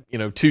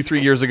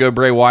 2-3 years ago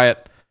Bray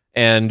Wyatt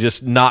and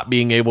just not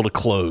being able to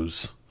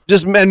close.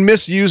 And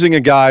misusing a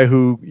guy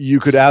who you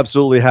could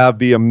absolutely have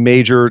be a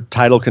major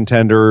title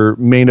contender,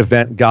 main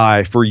event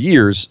guy for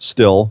years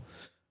still,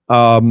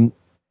 and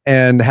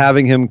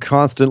having him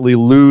constantly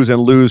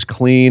lose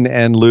clean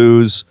and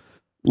lose,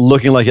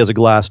 looking like he has a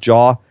glass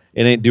jaw.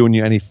 It ain't doing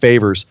you any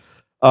favors.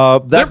 There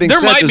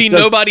might be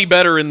nobody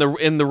better in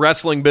the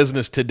wrestling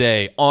business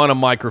today on a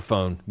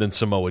microphone than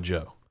Samoa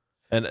Joe,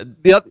 and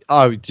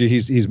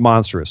he's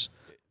monstrous.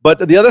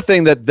 But the other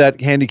thing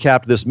that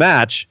handicapped this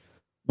match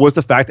was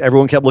the fact that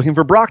everyone kept looking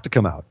for Brock to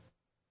come out.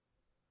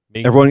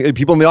 People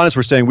in the audience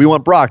were saying, "We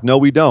want Brock." No,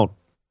 we don't.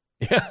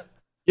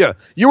 Yeah,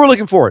 you were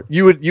looking for it.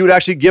 You would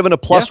actually given a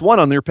 +1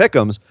 on your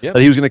pick'ems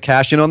that he was going to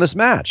cash in on this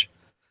match,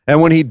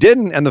 and when he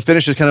didn't, and the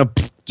finish just kind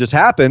of just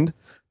happened.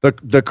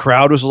 The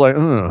crowd was like,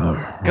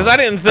 because I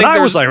didn't think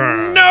there was like,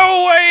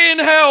 no way in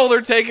hell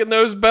they're taking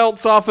those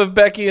belts off of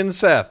Becky and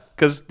Seth.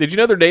 Because did you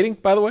know they're dating,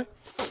 by the way?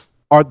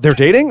 Are they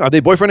dating? Are they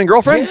boyfriend and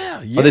girlfriend?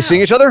 Yeah. Are they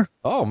seeing each other?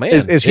 Oh man,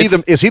 is he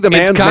the man's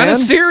man? It's kind of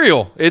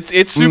serial.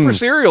 It's super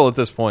serial at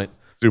this point.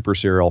 Super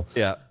serial.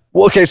 Yeah.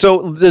 Well, okay.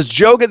 So does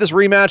Joe get this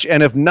rematch?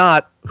 And if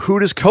not, who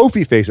does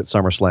Kofi face at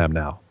SummerSlam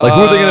now? Like, who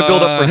are they going to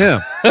build up for him?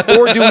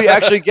 Or do we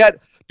actually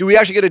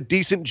get a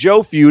decent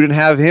Joe feud and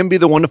have him be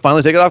the one to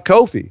finally take it off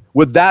Kofi?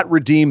 Would that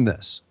redeem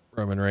this?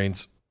 Roman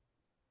Reigns.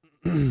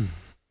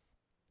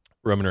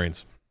 Roman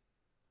Reigns.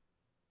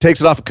 Takes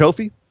it off of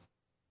Kofi?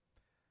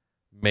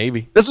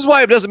 Maybe. This is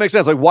why it doesn't make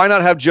sense. Like, why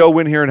not have Joe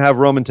win here and have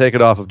Roman take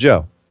it off of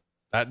Joe?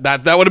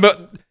 That would have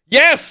been...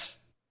 Yes!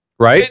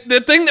 Right? The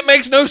thing that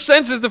makes no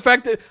sense is the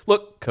fact that...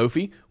 Look,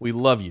 Kofi, we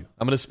love you.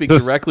 I'm going to speak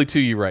directly to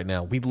you right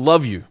now. We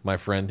love you, my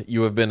friend.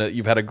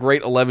 You've had a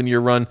great 11-year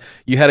run.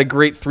 You had a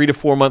great 3 to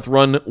 4 month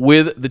run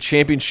with the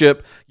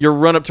championship. Your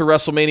run up to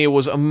WrestleMania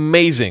was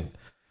amazing.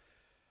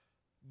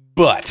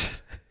 But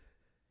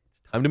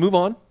it's time to move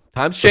on.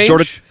 Times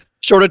change.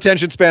 Short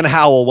attention span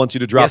Howell wants you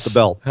to drop the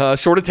belt.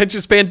 Short attention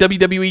span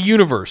WWE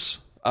Universe.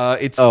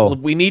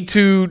 We need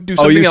to do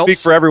something else. You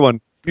speak for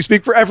everyone. You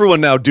speak for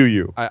everyone now, do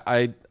you?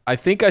 I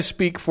think I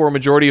speak for a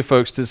majority of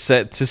folks to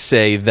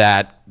say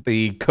that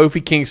the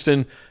Kofi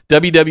Kingston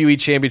WWE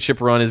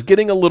Championship run is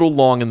getting a little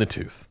long in the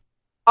tooth.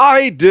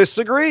 I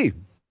disagree.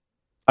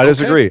 I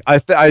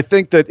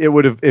think that it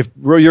would have, if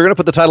you're going to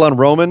put the title on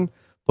Roman,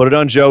 put it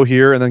on Joe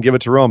here and then give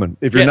it to Roman.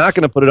 If you're not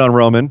going to put it on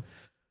Roman,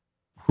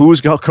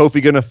 who's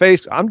Kofi going to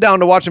face? I'm down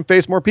to watch him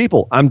face more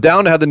people. I'm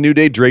down to have the New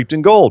Day draped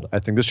in gold. I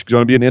think this is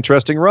going to be an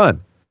interesting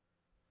run.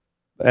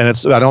 And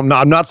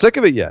I'm not sick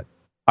of it yet.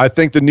 I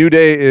think the New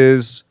Day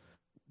is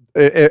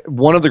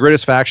one of the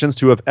greatest factions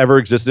to have ever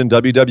existed in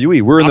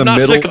WWE. I'm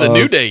not sick of the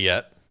New Day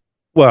yet.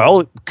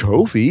 Well,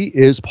 Kofi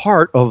is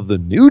part of the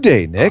New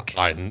Day, Nick.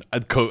 I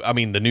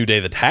mean, the New Day,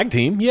 the tag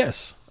team,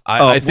 yes.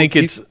 I think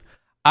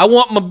I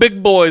want my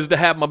big boys to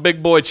have my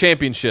big boy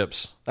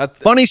championships.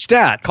 Funny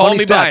stat. Call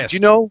me biased. Did you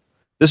know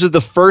this is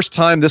the first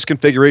time this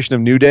configuration of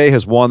New Day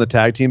has won the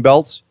tag team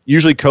belts?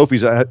 Usually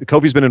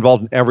Kofi's been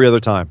involved in every other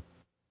time.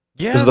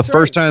 Yeah, this is the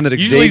first time that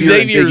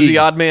Xavier's the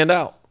odd man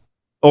out.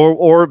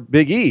 Or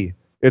Big E.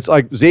 It's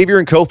like Xavier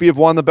and Kofi have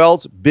won the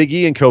belts. Big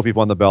E and Kofi have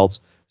won the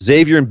belts.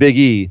 Xavier and Big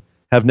E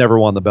have never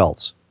won the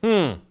belts.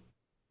 Kind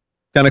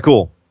of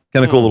cool.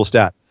 Cool little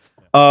stat.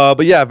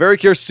 But yeah, very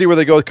curious to see where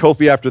they go with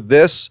Kofi after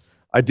this.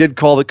 I did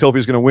call that Kofi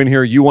was going to win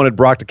here. You wanted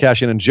Brock to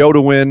cash in and Joe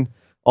to win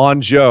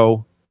on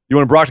Joe. You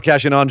wanted Brock to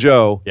cash in on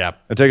Joe. Yeah.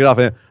 And take it off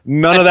him.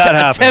 None of that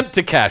happened. Attempt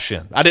to cash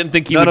in. I didn't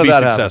think he would be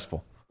successful.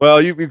 Happened.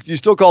 Well, you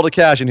still called a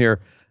cash in here,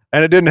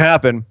 and it didn't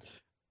happen.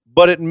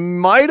 But it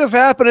might have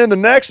happened in the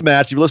next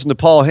match. If you listen to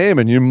Paul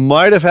Heyman, you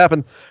might have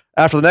happened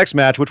after the next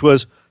match, which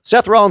was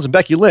Seth Rollins and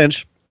Becky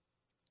Lynch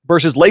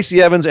versus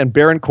Lacey Evans and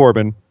Baron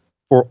Corbin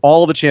for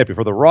all of the champion,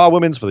 for the Raw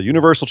Women's, for the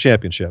Universal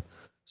Championship.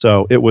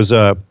 So it was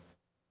a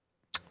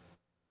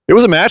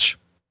match.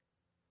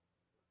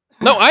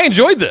 No, I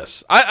enjoyed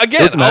this.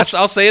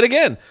 I'll say it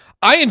again.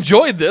 I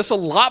enjoyed this a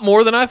lot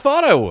more than I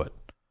thought I would.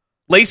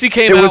 Lacey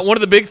came out. One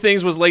of the big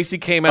things was Lacey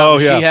came out.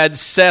 She had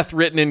Seth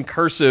written in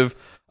cursive,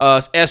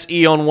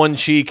 SE on one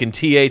cheek and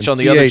TH on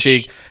the other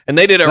cheek. And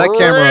they did a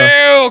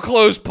real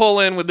close pull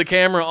in with the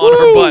camera on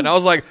her butt. And I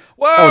was like,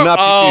 whoa.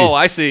 Oh,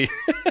 I see.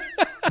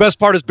 Best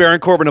part is Baron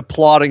Corbin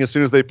applauding as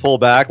soon as they pull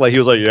back. Like he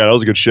was like, yeah, that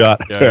was a good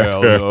shot. Yeah,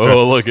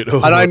 look at it.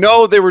 And I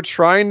know they were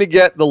trying to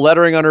get the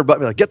lettering on her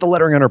butt. Like, get the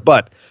lettering on her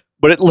butt.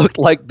 But it looked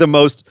like the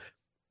most.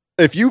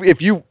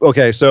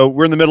 Okay, so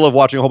we're in the middle of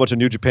watching a whole bunch of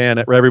New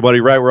Japan.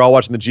 Everybody, right? We're all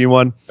watching the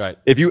G1. Right.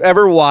 If you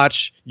ever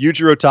watch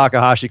Yujiro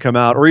Takahashi come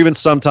out, or even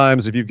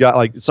sometimes if you've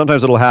got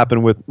sometimes it'll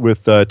happen with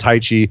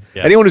Taichi.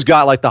 Yeah. Anyone who's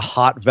got like the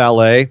hot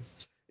valet,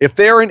 if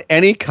they're in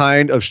any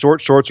kind of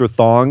short shorts or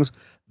thongs,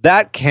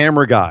 that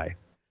camera guy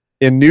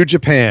in New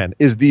Japan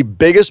is the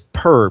biggest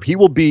perv. He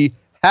will be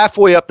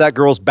halfway up that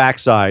girl's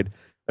backside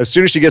as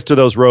soon as she gets to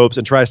those ropes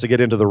and tries to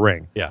get into the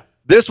ring. Yeah.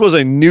 This was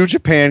a New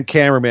Japan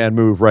cameraman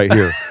move right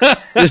here.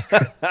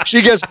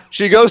 She goes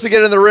to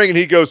get in the ring and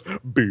he goes,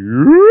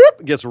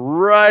 boop, gets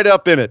right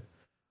up in it.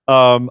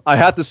 I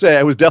have to say,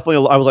 I was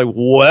like,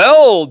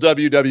 well,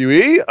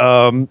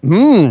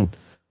 WWE,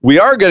 we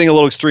are getting a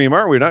little extreme,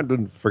 aren't we? Not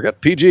forget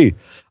PG.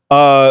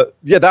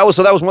 That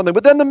was one thing.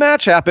 But then the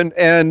match happened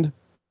and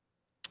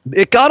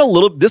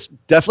this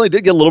definitely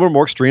did get a little bit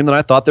more extreme than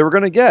I thought they were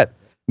going to get.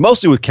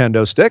 Mostly with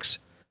kendo sticks.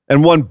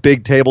 And one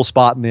big table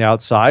spot in the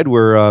outside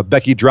where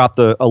Becky dropped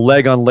a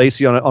leg on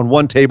Lacey on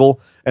one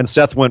table, and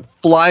Seth went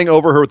flying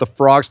over her with a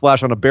frog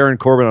splash on a Baron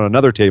Corbin on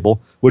another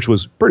table, which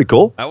was pretty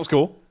cool. That was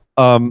cool.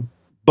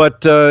 But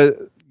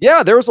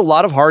there was a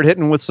lot of hard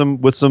hitting with some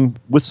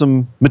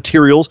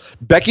materials.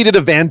 Becky did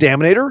a Van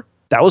Daminator.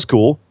 That was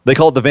cool. They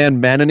call it the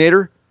Van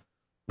Maninator,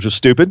 which is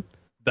stupid.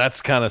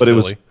 That's kind of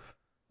silly.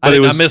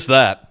 I missed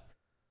that.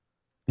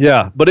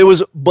 Yeah, but it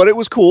was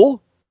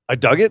cool. I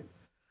dug it.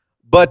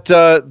 But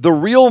the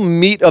real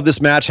meat of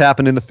this match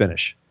happened in the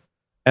finish.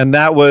 And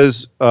that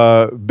was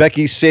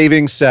Becky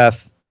saving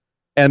Seth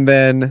and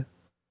then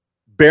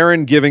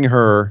Baron giving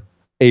her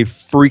a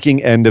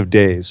freaking end of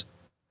days.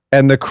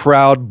 And the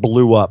crowd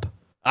blew up.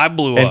 I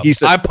blew up.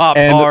 I popped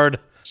hard.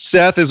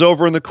 Seth is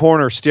over in the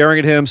corner staring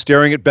at him,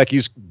 staring at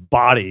Becky's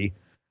body,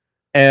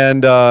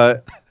 and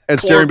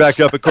staring back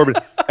up at Corbin.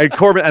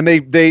 And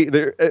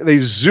they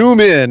zoom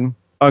in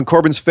on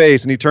Corbin's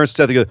face, and he turns to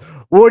Seth and goes,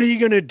 "What are you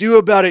going to do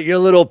about it, you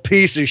little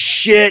piece of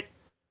shit?"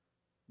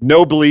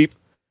 No bleep.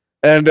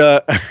 And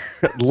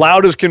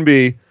loud as can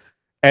be.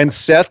 And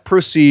Seth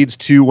proceeds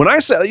to, when I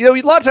say, a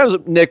lot of times,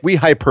 Nick, we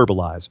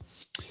hyperbolize.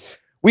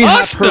 We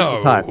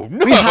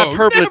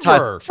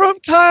hyperbolize. From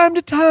time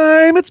to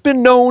time. It's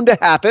been known to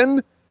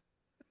happen.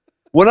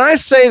 When I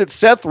say that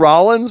Seth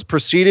Rollins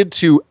proceeded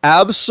to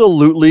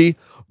absolutely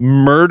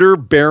murder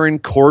Baron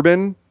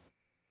Corbin,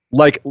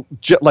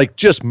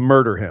 just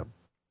murder him.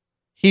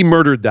 He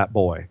murdered that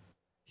boy.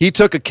 He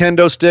took a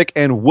kendo stick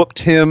and whooped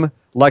him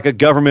like a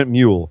government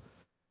mule.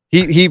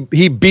 He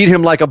beat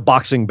him like a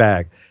boxing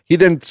bag. He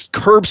then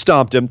curb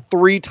stomped him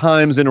 3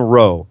 times in a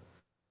row.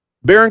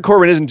 Baron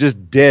Corbin isn't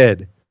just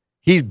dead.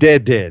 He's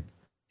dead.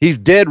 He's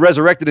dead,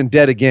 resurrected, and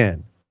dead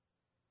again.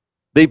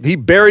 He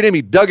buried him.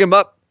 He dug him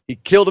up. He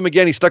killed him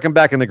again. He stuck him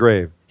back in the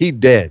grave. He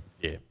did.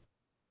 Yeah.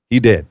 He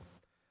did.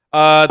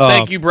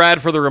 Thank you,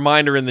 Brad, for the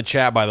reminder in the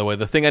chat, by the way.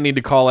 The thing I need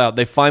to call out,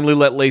 they finally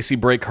let Lacey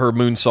break her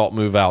moonsault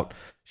move out.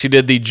 She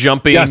did the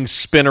jumping,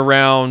 spin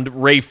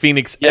around, Ray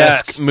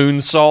Phoenix-esque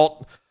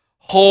moonsault.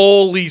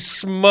 Holy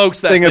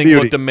smokes, that thing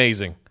looked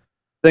amazing.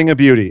 Thing of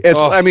beauty.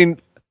 I mean,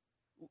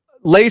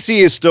 Lacey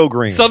is still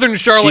green. Southern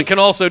Charlotte can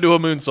also do a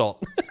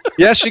moonsault.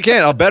 Yes, she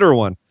can. A better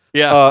one.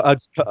 Yeah.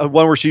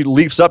 One where she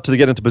leaps up to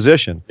get into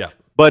position. Yeah.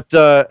 But,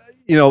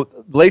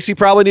 Lacey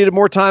probably needed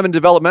more time in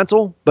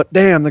developmental, but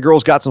damn, the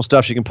girl's got some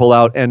stuff she can pull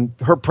out, and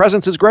her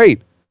presence is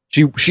great.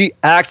 She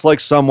acts like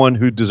someone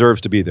who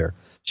deserves to be there.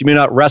 She may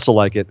not wrestle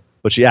like it,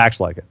 but she acts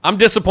like it. I'm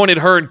disappointed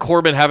her and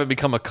Corbin haven't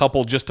become a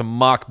couple just to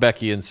mock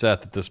Becky and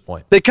Seth at this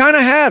point. They kind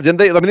of have, didn't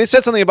they? I mean, they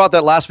said something about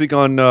that last week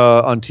on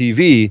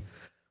TV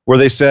where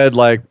they said,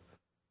 like,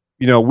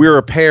 we're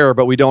a pair,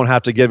 but we don't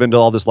have to get into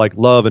all this, like,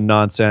 love and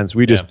nonsense.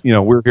 We just,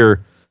 we're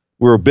here.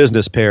 We're a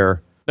business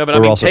pair. No, but I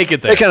mean, take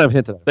it there. They kind of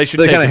hinted at it. They should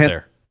take it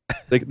there.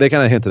 They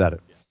kind of hinted at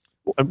it.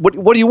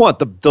 What do you want?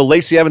 The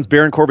Lacey Evans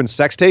Baron Corbin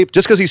sex tape?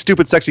 Just because he's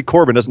stupid, sexy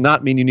Corbin does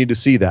not mean you need to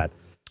see that.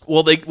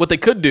 Well, what they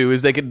could do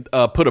is they could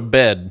put a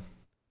bed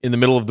in the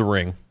middle of the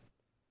ring,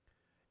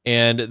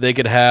 and they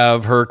could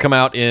have her come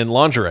out in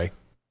lingerie,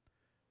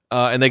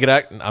 and they could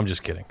act. I'm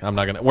just kidding.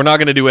 We're not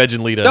gonna do Edge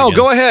and Lita. No, again.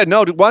 go ahead. No,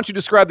 why don't you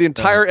describe the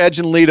entire Edge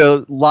and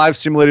Lita live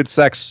simulated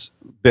sex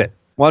bit?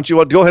 Why don't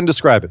you go ahead and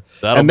describe it?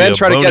 That'll be a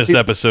bonus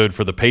episode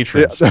for the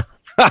patrons.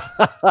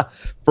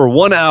 For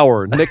 1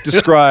 hour, Nick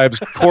describes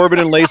Corbin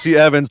and Lacey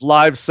Evans'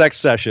 live sex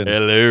session.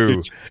 Hello.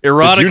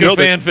 Erotica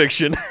fan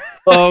fiction.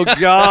 Oh,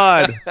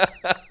 God.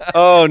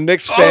 Oh,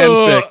 Nick's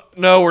fanfic.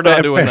 No, we're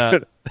not doing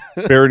that.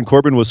 Baron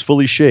Corbin was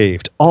fully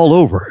shaved all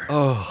over.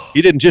 Oh.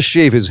 He didn't just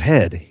shave his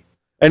head.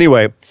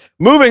 Anyway,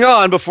 moving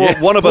on before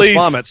one of us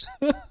vomits.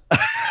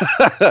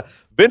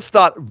 Vince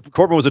thought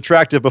Corbin was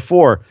attractive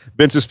before.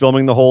 Vince is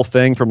filming the whole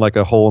thing from like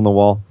a hole in the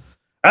wall.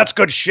 That's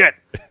good shit.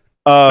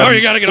 No,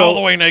 you got to get all the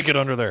way naked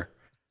under there.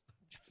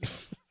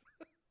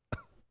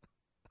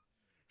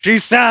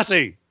 She's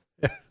sassy.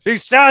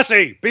 She's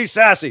sassy. Be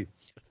sassy.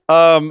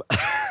 All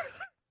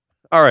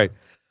right.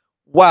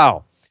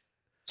 Wow.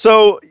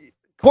 So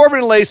Corbin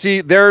and Lacey,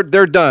 they're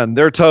done.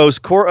 They're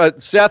toast.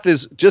 Seth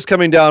is just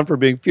coming down from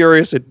being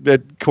furious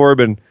at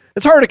Corbin.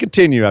 It's hard to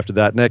continue after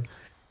that, Nick.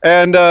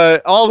 And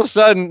all of a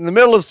sudden, in the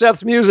middle of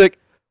Seth's music,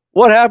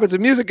 what happens? The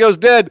music goes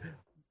dead.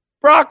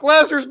 Brock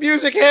Lesnar's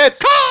music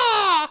hits.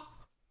 Caw!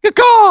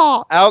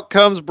 Caw! Out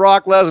comes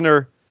Brock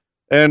Lesnar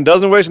and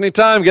doesn't waste any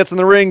time. Gets in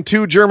the ring,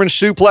 2 German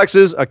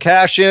suplexes, a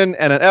cash in,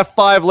 and an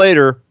F5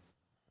 later.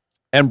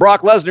 And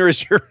Brock Lesnar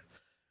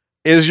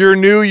is your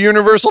new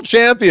Universal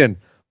Champion.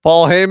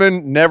 Paul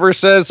Heyman never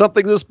says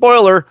something's a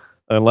spoiler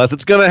unless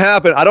it's going to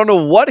happen. I don't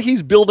know what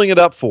he's building it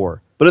up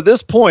for, but at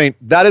this point,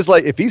 that is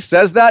like, if he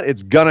says that,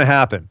 it's going to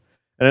happen.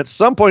 And at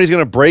some point, he's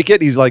going to break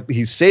it. He's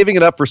saving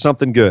it up for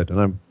something good,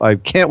 and I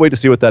can't wait to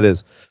see what that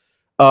is.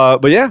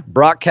 But yeah,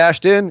 Brock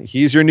cashed in.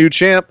 He's your new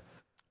champ.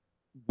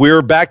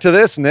 We're back to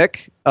this,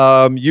 Nick.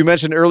 You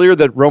mentioned earlier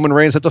that Roman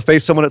Reigns had to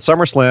face someone at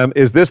SummerSlam.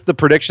 Is this the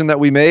prediction that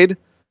we made,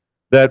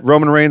 that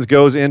Roman Reigns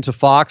goes into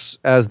Fox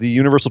as the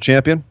Universal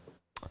Champion?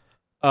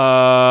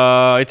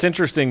 It's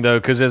interesting, though,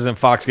 because isn't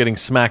Fox getting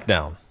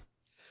SmackDown?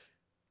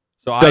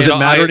 So does it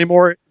matter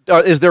anymore?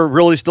 Is there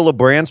really still a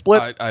brand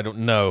split? I don't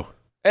know.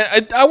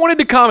 I wanted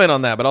to comment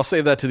on that, but I'll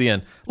save that to the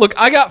end. Look,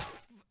 I got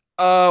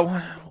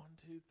 1,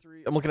 2,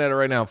 3. I'm looking at it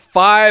right now.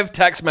 5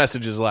 text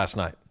messages last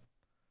night.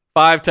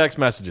 5 text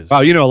messages.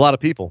 Wow, you know a lot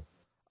of people.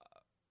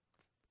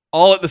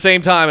 All at the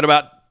same time at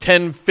about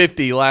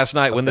 10:50 last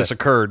night when this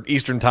occurred,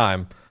 Eastern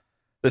time,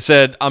 that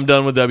said, I'm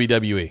done with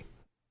WWE.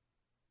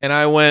 And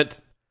I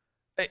went,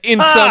 in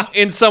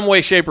some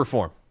way, shape, or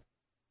form.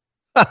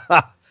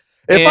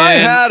 If I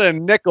had a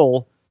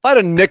nickel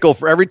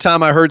for every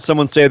time I heard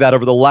someone say that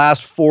over the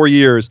last 4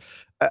 years,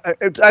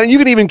 and you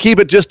can even keep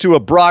it just to a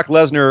Brock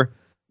Lesnar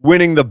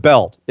winning the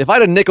belt. If I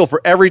had a nickel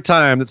for every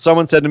time that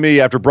someone said to me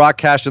after Brock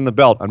cashed in the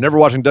belt, I'm never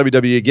watching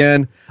WWE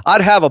again,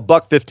 I'd have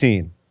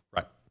 $1.15.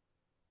 Right.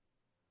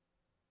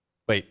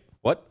 Wait,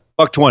 what?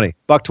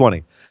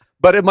 $1.20.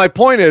 But my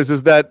point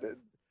is that,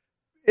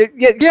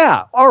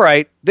 all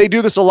right, they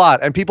do this a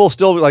lot, and people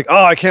still like,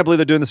 oh, I can't believe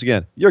they're doing this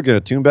again. You're going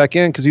to tune back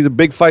in because he's a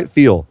big fight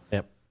feel.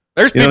 Yep.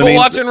 There's people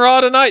watching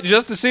Raw tonight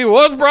just to see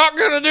what's Brock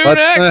going to do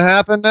next. What's going to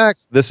happen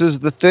next? This is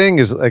the thing,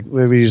 is like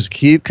we just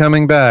keep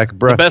coming back,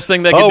 bro. The best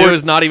thing they can do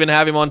is not even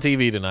have him on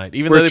TV tonight,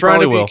 even though they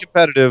probably will.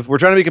 We're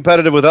trying to be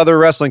competitive with other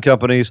wrestling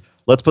companies.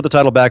 Let's put the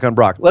title back on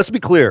Brock. Let's be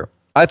clear.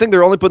 I think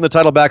they're only putting the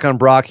title back on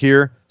Brock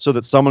here so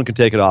that someone can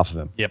take it off of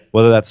him. Yep.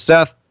 Whether that's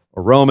Seth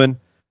or Roman.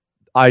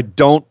 I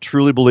don't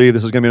truly believe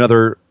this is going to be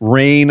another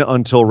reign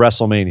until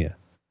WrestleMania.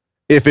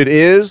 If it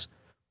is,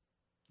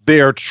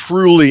 they are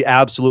truly,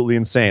 absolutely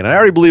insane. I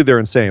already believe they're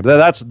insane, but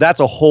that's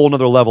a whole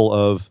nother level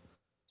of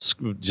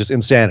just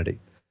insanity.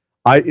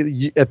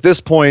 At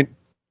this point,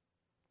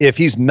 if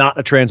he's not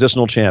a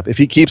transitional champ, if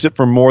he keeps it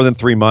for more than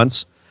 3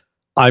 months,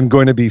 I'm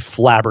going to be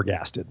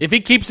flabbergasted. If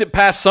he keeps it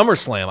past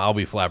SummerSlam, I'll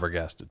be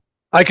flabbergasted.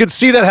 I could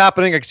see that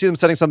happening. I could see them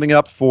setting something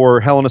up for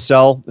Hell in a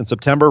Cell in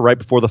September, right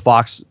before the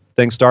Fox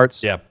thing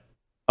starts. Yeah.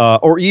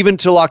 Or even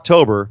till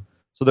October.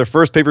 So their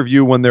first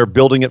pay-per-view when they're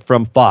building it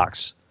from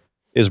Fox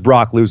is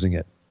Brock losing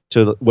it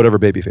to whatever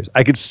babyface.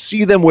 I could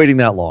see them waiting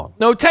that long.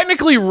 No,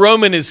 technically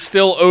Roman is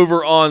still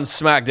over on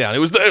SmackDown. It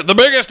was the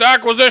biggest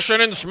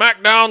acquisition in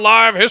SmackDown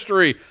Live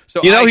history.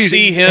 So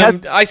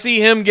I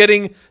see him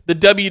getting the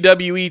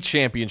WWE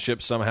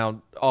Championship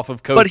somehow off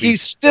of Kofi. But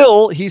he's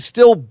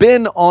still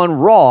been on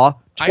Raw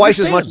twice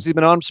as much as he's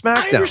been on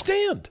SmackDown. I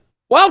understand.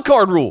 Wild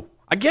card rule.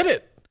 I get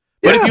it.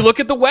 But if you look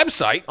at the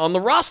website on the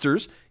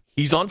rosters,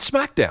 he's on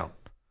SmackDown.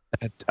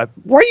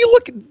 Why are you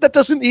looking? That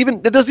doesn't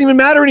even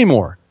matter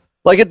anymore.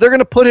 Like, they're going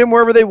to put him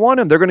wherever they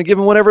want him. They're going to give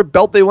him whatever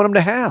belt they want him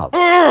to have.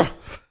 I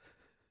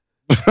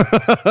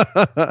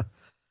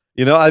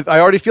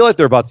already feel like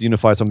they're about to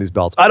unify some of these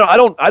belts. I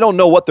don't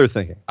know what they're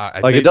thinking.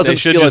 They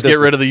should just get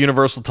rid of the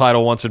Universal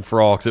title once and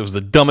for all because it was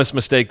the dumbest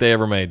mistake they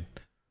ever made.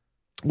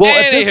 Well,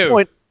 at this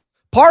point,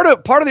 part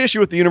of the issue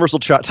with the Universal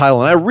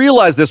title, and I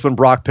realized this when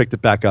Brock picked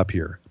it back up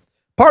here.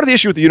 Part of the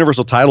issue with the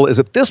Universal title is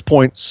at this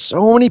point,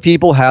 so many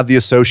people have the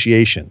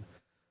association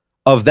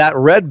of that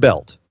red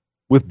belt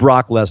with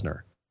Brock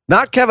Lesnar.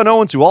 Not Kevin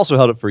Owens, who also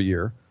held it for a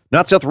year.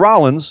 Not Seth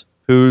Rollins,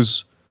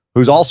 who's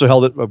also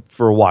held it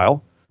for a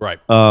while. Right.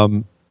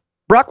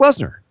 Brock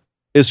Lesnar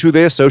is who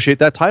they associate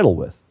that title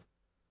with,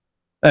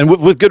 and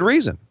with good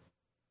reason.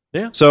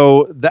 Yeah.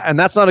 So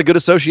that's not a good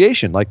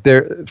association. Like,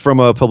 from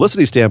a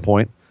publicity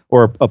standpoint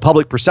or a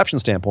public perception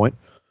standpoint,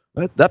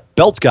 that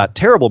belt's got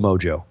terrible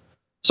mojo.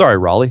 Sorry,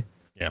 Raleigh.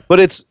 Yeah.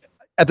 But it's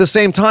at the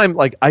same time,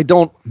 like, I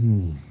don't.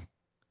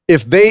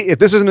 If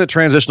this isn't a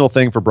transitional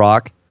thing for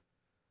Brock,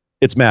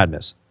 it's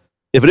madness.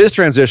 If it is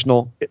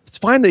transitional, it's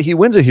fine that he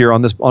wins it here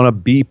on a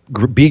B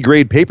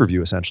grade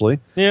pay-per-view, essentially.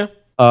 Yeah.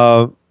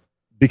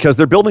 Because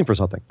they're building for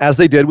something, as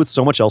they did with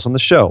so much else on the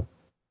show.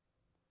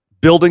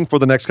 Building for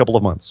the next couple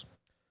of months.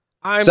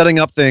 Setting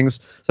up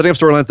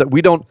storylines that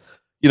we don't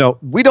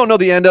know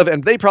the end of,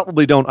 and they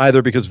probably don't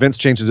either because Vince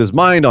changes his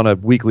mind on a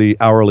weekly,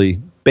 hourly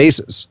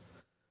basis.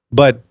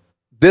 But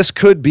this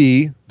could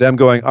be them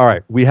going, all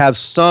right, we have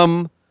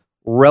some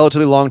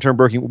relatively long-term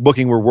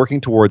booking we're working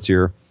towards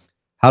here.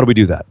 How do we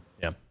do that?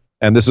 Yeah.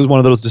 And this is one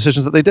of those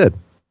decisions that they did.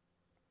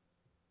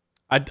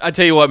 I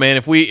tell you what, man,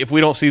 if we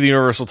don't see the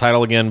Universal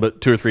title again but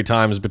 2 or 3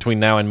 times between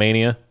now and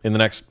Mania in the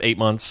next 8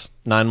 months,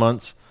 9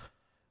 months,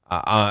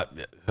 I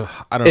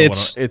don't know.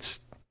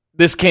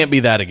 This can't be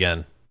that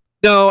again.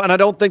 No, and I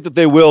don't think that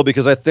they will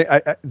because I think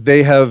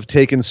they have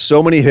taken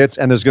so many hits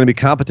and there's going to be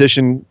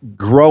competition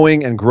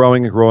growing and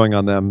growing and growing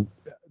on them.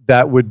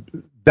 That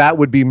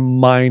would be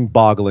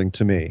mind-boggling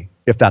to me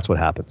if that's what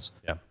happens.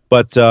 Yeah.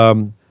 But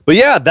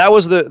yeah,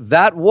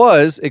 that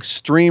was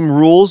Extreme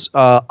Rules.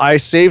 I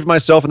saved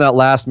myself in that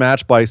last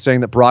match by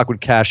saying that Brock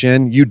would cash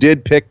in. You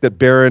did pick that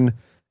Baron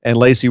and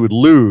Lacey would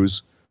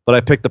lose, but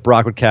I picked that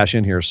Brock would cash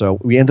in here. So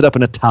we ended up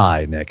in a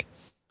tie, Nick.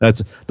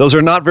 Those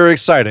are not very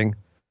exciting.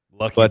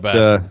 Lucky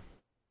bastard.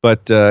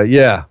 But at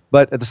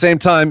the same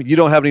time, you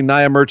don't have any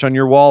Nia merch on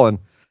your wall, and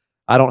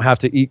I don't have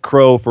to eat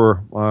crow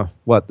for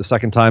the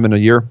second time in a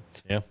year.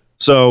 Yeah.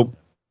 So,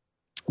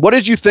 what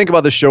did you think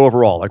about the show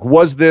overall? Like,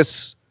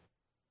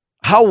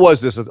 how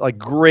was this? Like,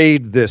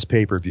 grade this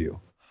pay-per-view.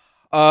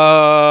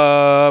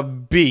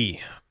 B.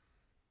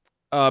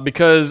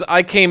 Because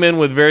I came in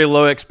with very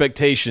low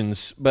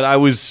expectations, but I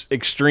was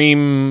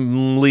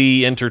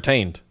extremely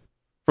entertained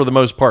for the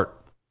most part.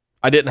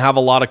 I didn't have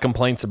a lot of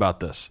complaints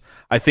about this.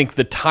 I think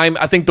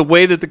the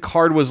way that the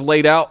card was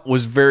laid out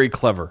was very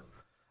clever.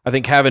 I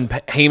think having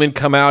Heyman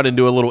come out and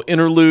do a little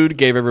interlude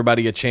gave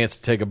everybody a chance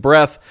to take a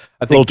breath.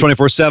 I think a little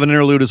 24/7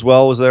 interlude as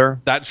well was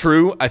there. That's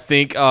true. I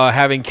think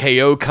having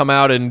KO come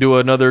out and do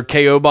another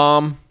KO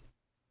bomb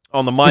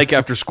on the mic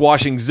after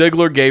squashing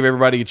Ziggler gave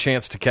everybody a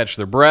chance to catch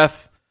their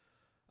breath.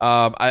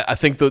 I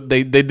think that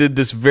they did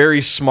this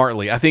very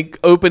smartly. I think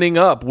opening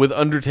up with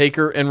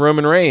Undertaker and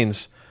Roman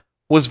Reigns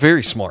was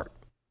very smart.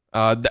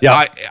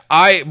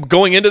 I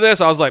going into this,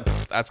 I was like,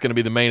 that's going to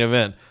be the main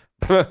event.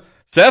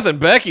 Seth and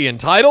Becky in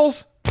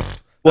titles?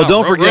 Well,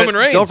 don't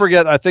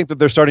forget. I think that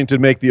they're starting to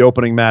make the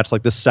opening match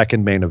like the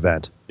second main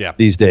event. Yeah.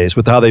 These days,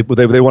 with how they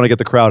want to get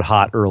the crowd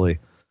hot early.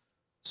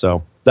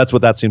 So that's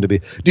what that seemed to be.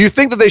 Do you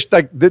think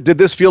that did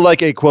this feel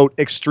like a quote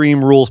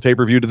Extreme Rules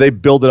pay-per-view? Did they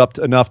build it up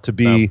enough to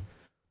be? No.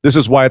 This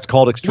is why it's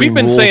called Extreme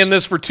Rules. We've been saying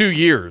this for 2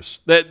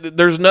 years that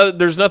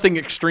there's nothing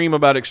extreme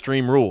about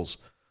Extreme Rules.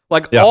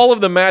 Like all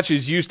of the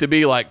matches used to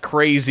be like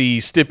crazy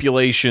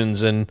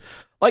stipulations and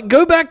like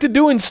go back to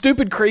doing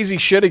stupid crazy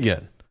shit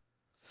again.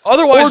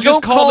 Otherwise,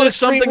 just call this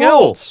something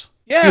else.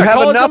 Yeah,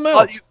 call it something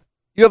else.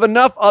 You have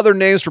enough other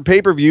names for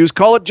pay-per-views.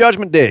 Call it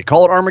Judgment Day.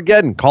 Call it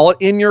Armageddon. Call it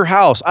In Your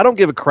House. I don't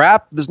give a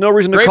crap. There's no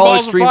reason to call it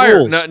Extreme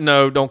Rules.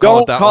 No, don't call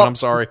it that one. I'm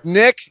sorry.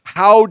 Nick,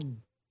 how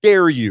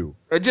dare you?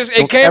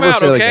 It came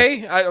out,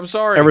 okay? I'm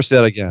sorry. Never say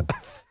that again.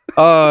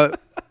 No,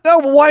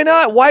 but why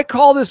not? Why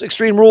call this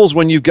Extreme Rules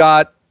when you've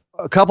got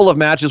a couple of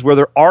matches where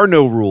there are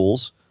no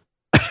rules,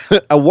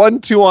 a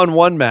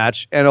 1-2-on-1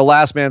 match, and a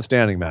last man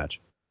standing match?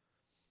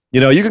 You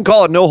know, you can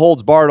call it No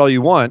Holds Barred all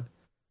you want,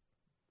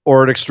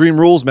 or an Extreme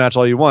Rules match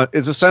all you want.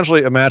 It's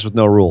essentially a match with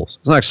no rules.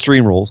 It's not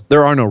Extreme Rules.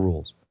 There are no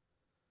rules.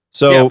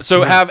 So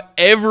have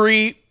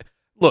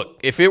look,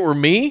 if it were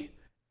me,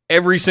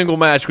 every single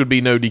match would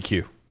be no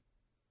DQ.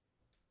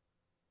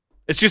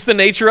 It's just the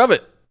nature of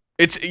it.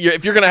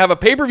 If you're going to have a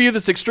pay-per-view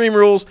that's Extreme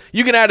Rules,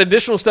 you can add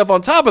additional stuff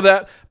on top of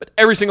that, but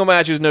every single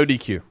match is no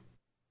DQ.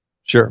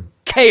 Sure.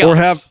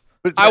 Chaos.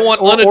 I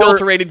want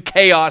unadulterated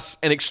chaos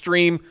and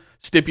extreme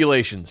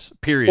stipulations,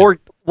 period.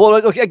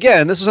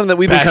 Again, this is something that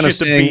we've been kind of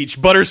saying. Bash at the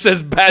beach. Butter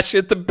says bash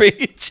at the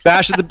beach.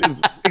 Bash at the beach.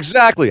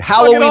 Exactly.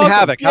 Halloween awesome.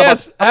 Havoc.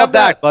 Yes, how about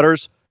that,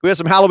 Butters? We have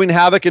some Halloween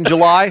Havoc in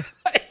July.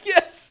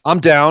 Yes.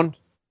 I'm down.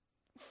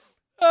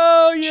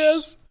 Oh,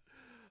 yes.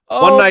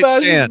 One night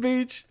bash stand. At the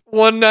beach.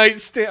 One night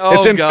stand. Oh,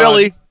 it's in God.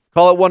 Philly.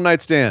 Call it one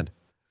night stand.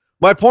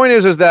 My point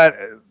is that,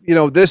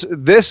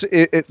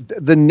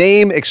 the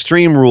name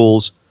Extreme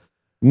Rules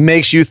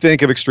makes you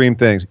think of extreme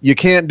things. You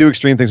can't do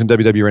extreme things in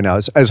WWE right now.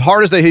 As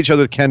hard as they hit each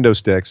other with kendo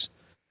sticks,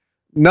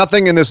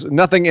 nothing in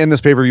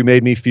this pay-per-view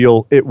made me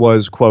feel it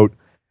was, quote,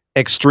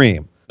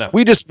 extreme. No.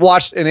 We just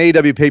watched an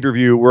AEW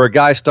pay-per-view where a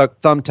guy stuck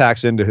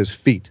thumbtacks into his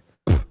feet.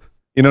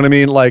 You know what I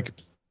mean? Like,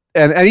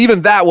 and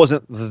even that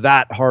wasn't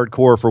that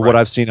hardcore for what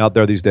I've seen out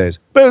there these days.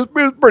 But it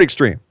was pretty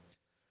extreme.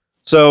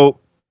 So,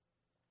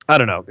 I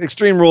don't know.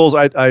 Extreme Rules,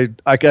 I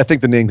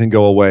think the name can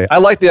go away. I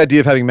like the idea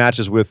of having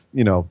matches with,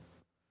 you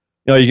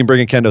can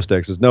bring in kendo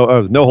sticks. There's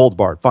no holds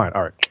barred. Fine.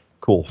 All right.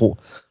 Cool.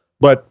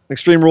 But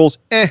Extreme Rules,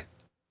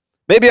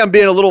 Maybe I'm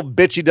being a little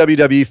bitchy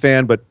WWE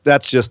fan, but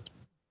that's just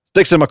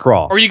sticks in my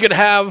craw. Or you could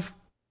have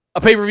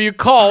a pay-per-view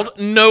called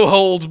No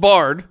Holds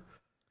Barred,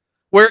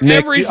 where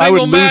Nick, every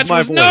single match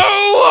was no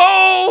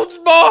holds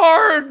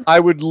barred. I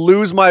would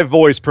lose my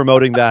voice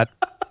promoting that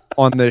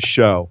on this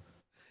show.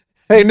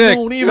 Hey, Nick,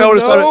 you know what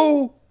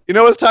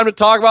it's time to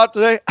talk about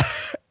today?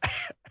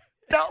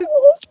 No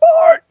holds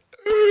barred.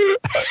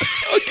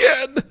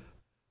 Again.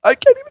 I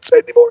can't even say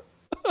it anymore.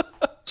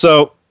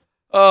 So,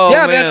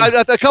 man,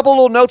 a couple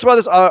little notes about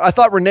this. I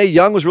thought Renee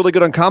Young was really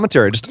good on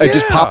commentary. It just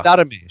popped out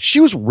at me. She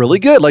was really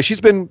good. Like,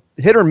 she's been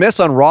hit or miss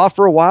on Raw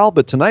for a while,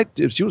 but tonight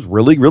she was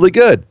really, really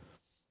good.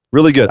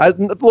 Really good. The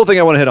little thing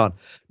I want to hit on.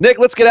 Nick,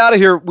 let's get out of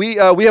here. We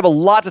have a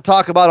lot to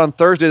talk about on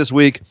Thursday this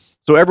week,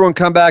 so everyone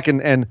come back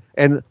and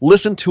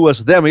listen to us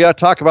then. We got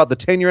to talk about the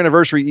 10-year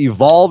anniversary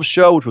Evolve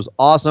show, which was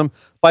awesome.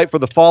 Fight for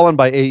the Fallen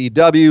by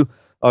AEW.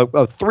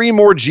 3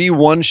 more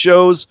G1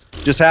 shows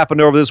just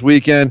happened over this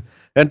weekend.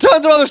 And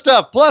tons of other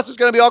stuff. Plus, there's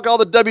going to be all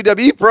the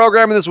WWE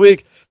programming this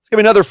week. It's going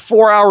to be another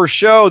 4-hour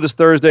show this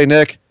Thursday,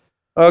 Nick.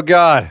 Oh,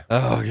 God.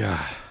 Oh,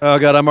 God. Oh,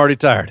 God, I'm already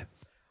tired.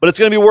 But it's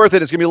going to be worth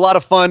it. It's going to be a lot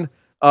of fun.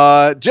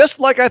 Just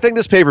like I think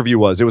this pay-per-view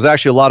was. It was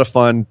actually a lot of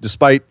fun,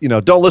 despite,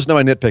 don't listen to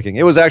my nitpicking.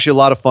 It was actually a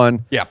lot of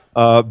fun. Yeah.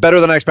 Better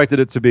than I expected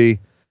it to be.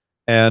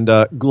 And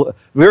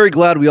very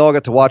glad we all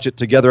got to watch it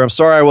together. I'm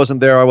sorry I wasn't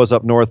there. I was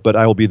up north, but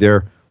I will be there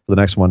for the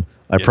next one.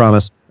 I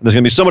promise. There's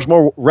going to be so much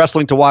more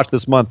wrestling to watch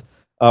this month.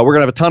 We're going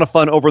to have a ton of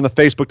fun over in the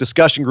Facebook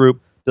discussion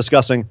group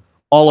discussing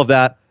all of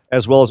that,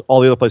 as well as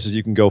all the other places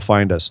you can go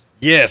find us.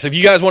 Yes, if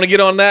you guys want to get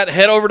on that,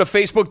 head over to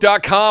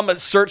Facebook.com,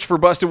 search for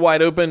Busted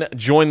Wide Open,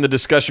 join the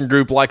discussion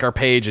group, like our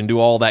page, and do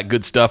all that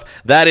good stuff.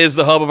 That is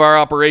the hub of our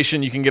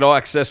operation. You can get all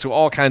access to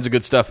all kinds of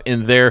good stuff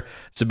in there,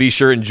 so be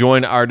sure and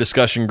join our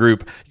discussion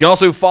group. You can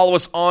also follow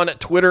us on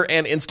Twitter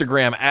and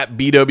Instagram at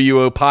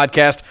BWO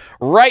Podcast,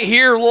 right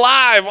here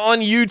live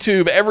on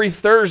YouTube every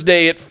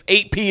Thursday at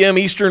 8 p.m.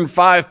 Eastern,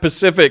 5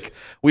 Pacific.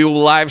 We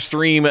will live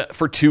stream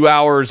for 2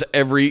 hours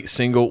every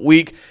single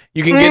week.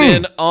 You can get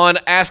in on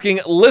asking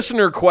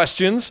listener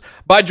questions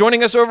by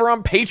joining us over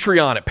on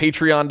Patreon at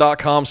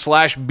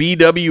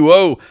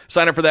patreon.com/BWO.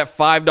 Sign up for that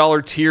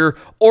 $5 tier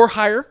or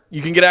higher.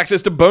 You can get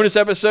access to bonus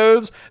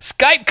episodes,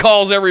 Skype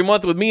calls every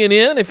month with me and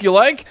Ian if you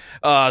like,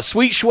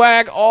 sweet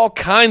swag, all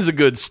kinds of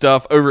good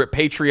stuff over at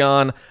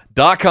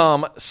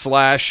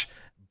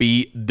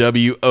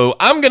patreon.com/BWO.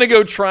 I'm going to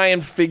go try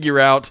and figure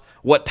out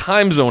what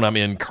time zone I'm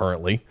in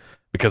currently,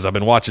 because I've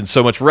been watching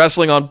so much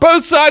wrestling on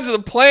both sides of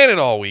the planet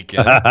all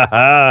weekend.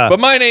 But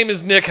my name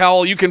is Nick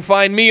Howell. You can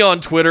find me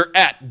on Twitter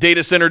at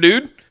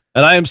DataCenterDude.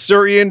 And I am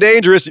Sir Ian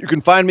Dangerous. You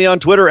can find me on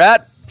Twitter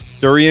at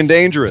Sir Ian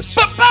Dangerous.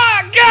 But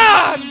by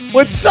God!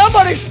 Would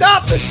somebody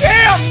stop the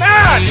damn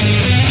match?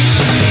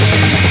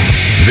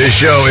 This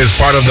show is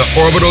part of the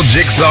Orbital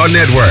Jigsaw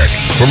Network.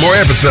 For more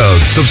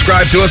episodes,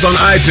 subscribe to us on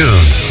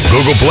iTunes,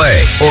 Google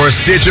Play, or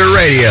Stitcher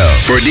Radio.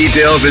 For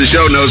details and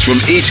show notes from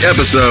each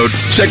episode,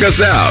 check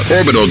us out,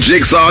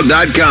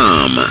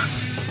 orbitaljigsaw.com.